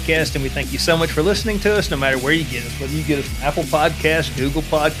Oddity Podcast, and we thank you so much for listening to us, no matter where you get us. Whether you get us from Apple Podcasts, Google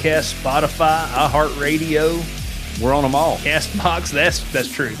Podcasts, Spotify, iHeartRadio. We're on them all. CastBox,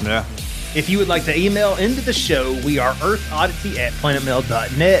 that's true. Yeah. If you would like to email into the show, we are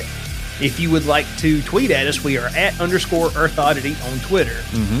earthoddity@planetmail.net. If you would like to tweet at us, we are @_Earth Oddity on Twitter.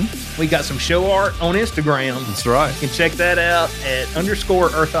 Mm-hmm. We got some show art on Instagram. That's right. You can check that out at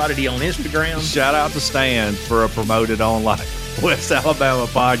 _Earth Oddity on Instagram. Shout out to Stan for a promoted on West Alabama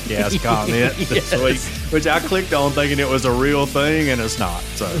podcast comment this week, which I clicked on thinking it was a real thing, and it's not.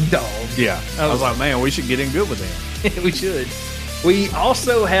 So, yeah. I was like, man, we should get in good with them. We should. We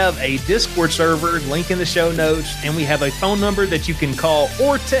also have a Discord server, link in the show notes, and we have a phone number that you can call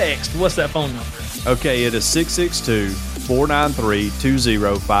or text. What's that phone number? Okay, it is 662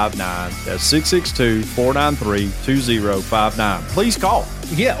 662-493-2059. That's 662-493-2059. Please call.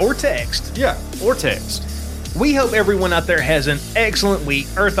 Yeah, or text. Yeah, or text. We hope everyone out there has an excellent week.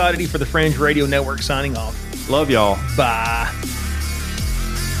 Earth Oddity for the Fringe Radio Network signing off. Love y'all. Bye.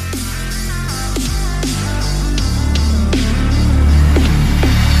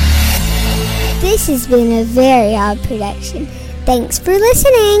 This has been a Very Odd production. Thanks for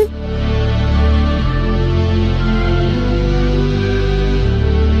listening.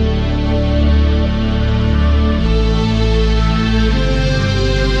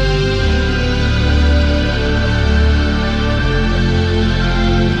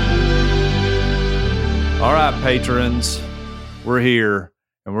 All right, patrons, we're here,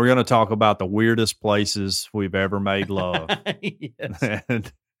 and we're going to talk about the weirdest places we've ever made love. Yes.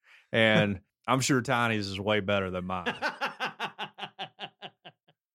 and I'm sure Tiny's is way better than mine.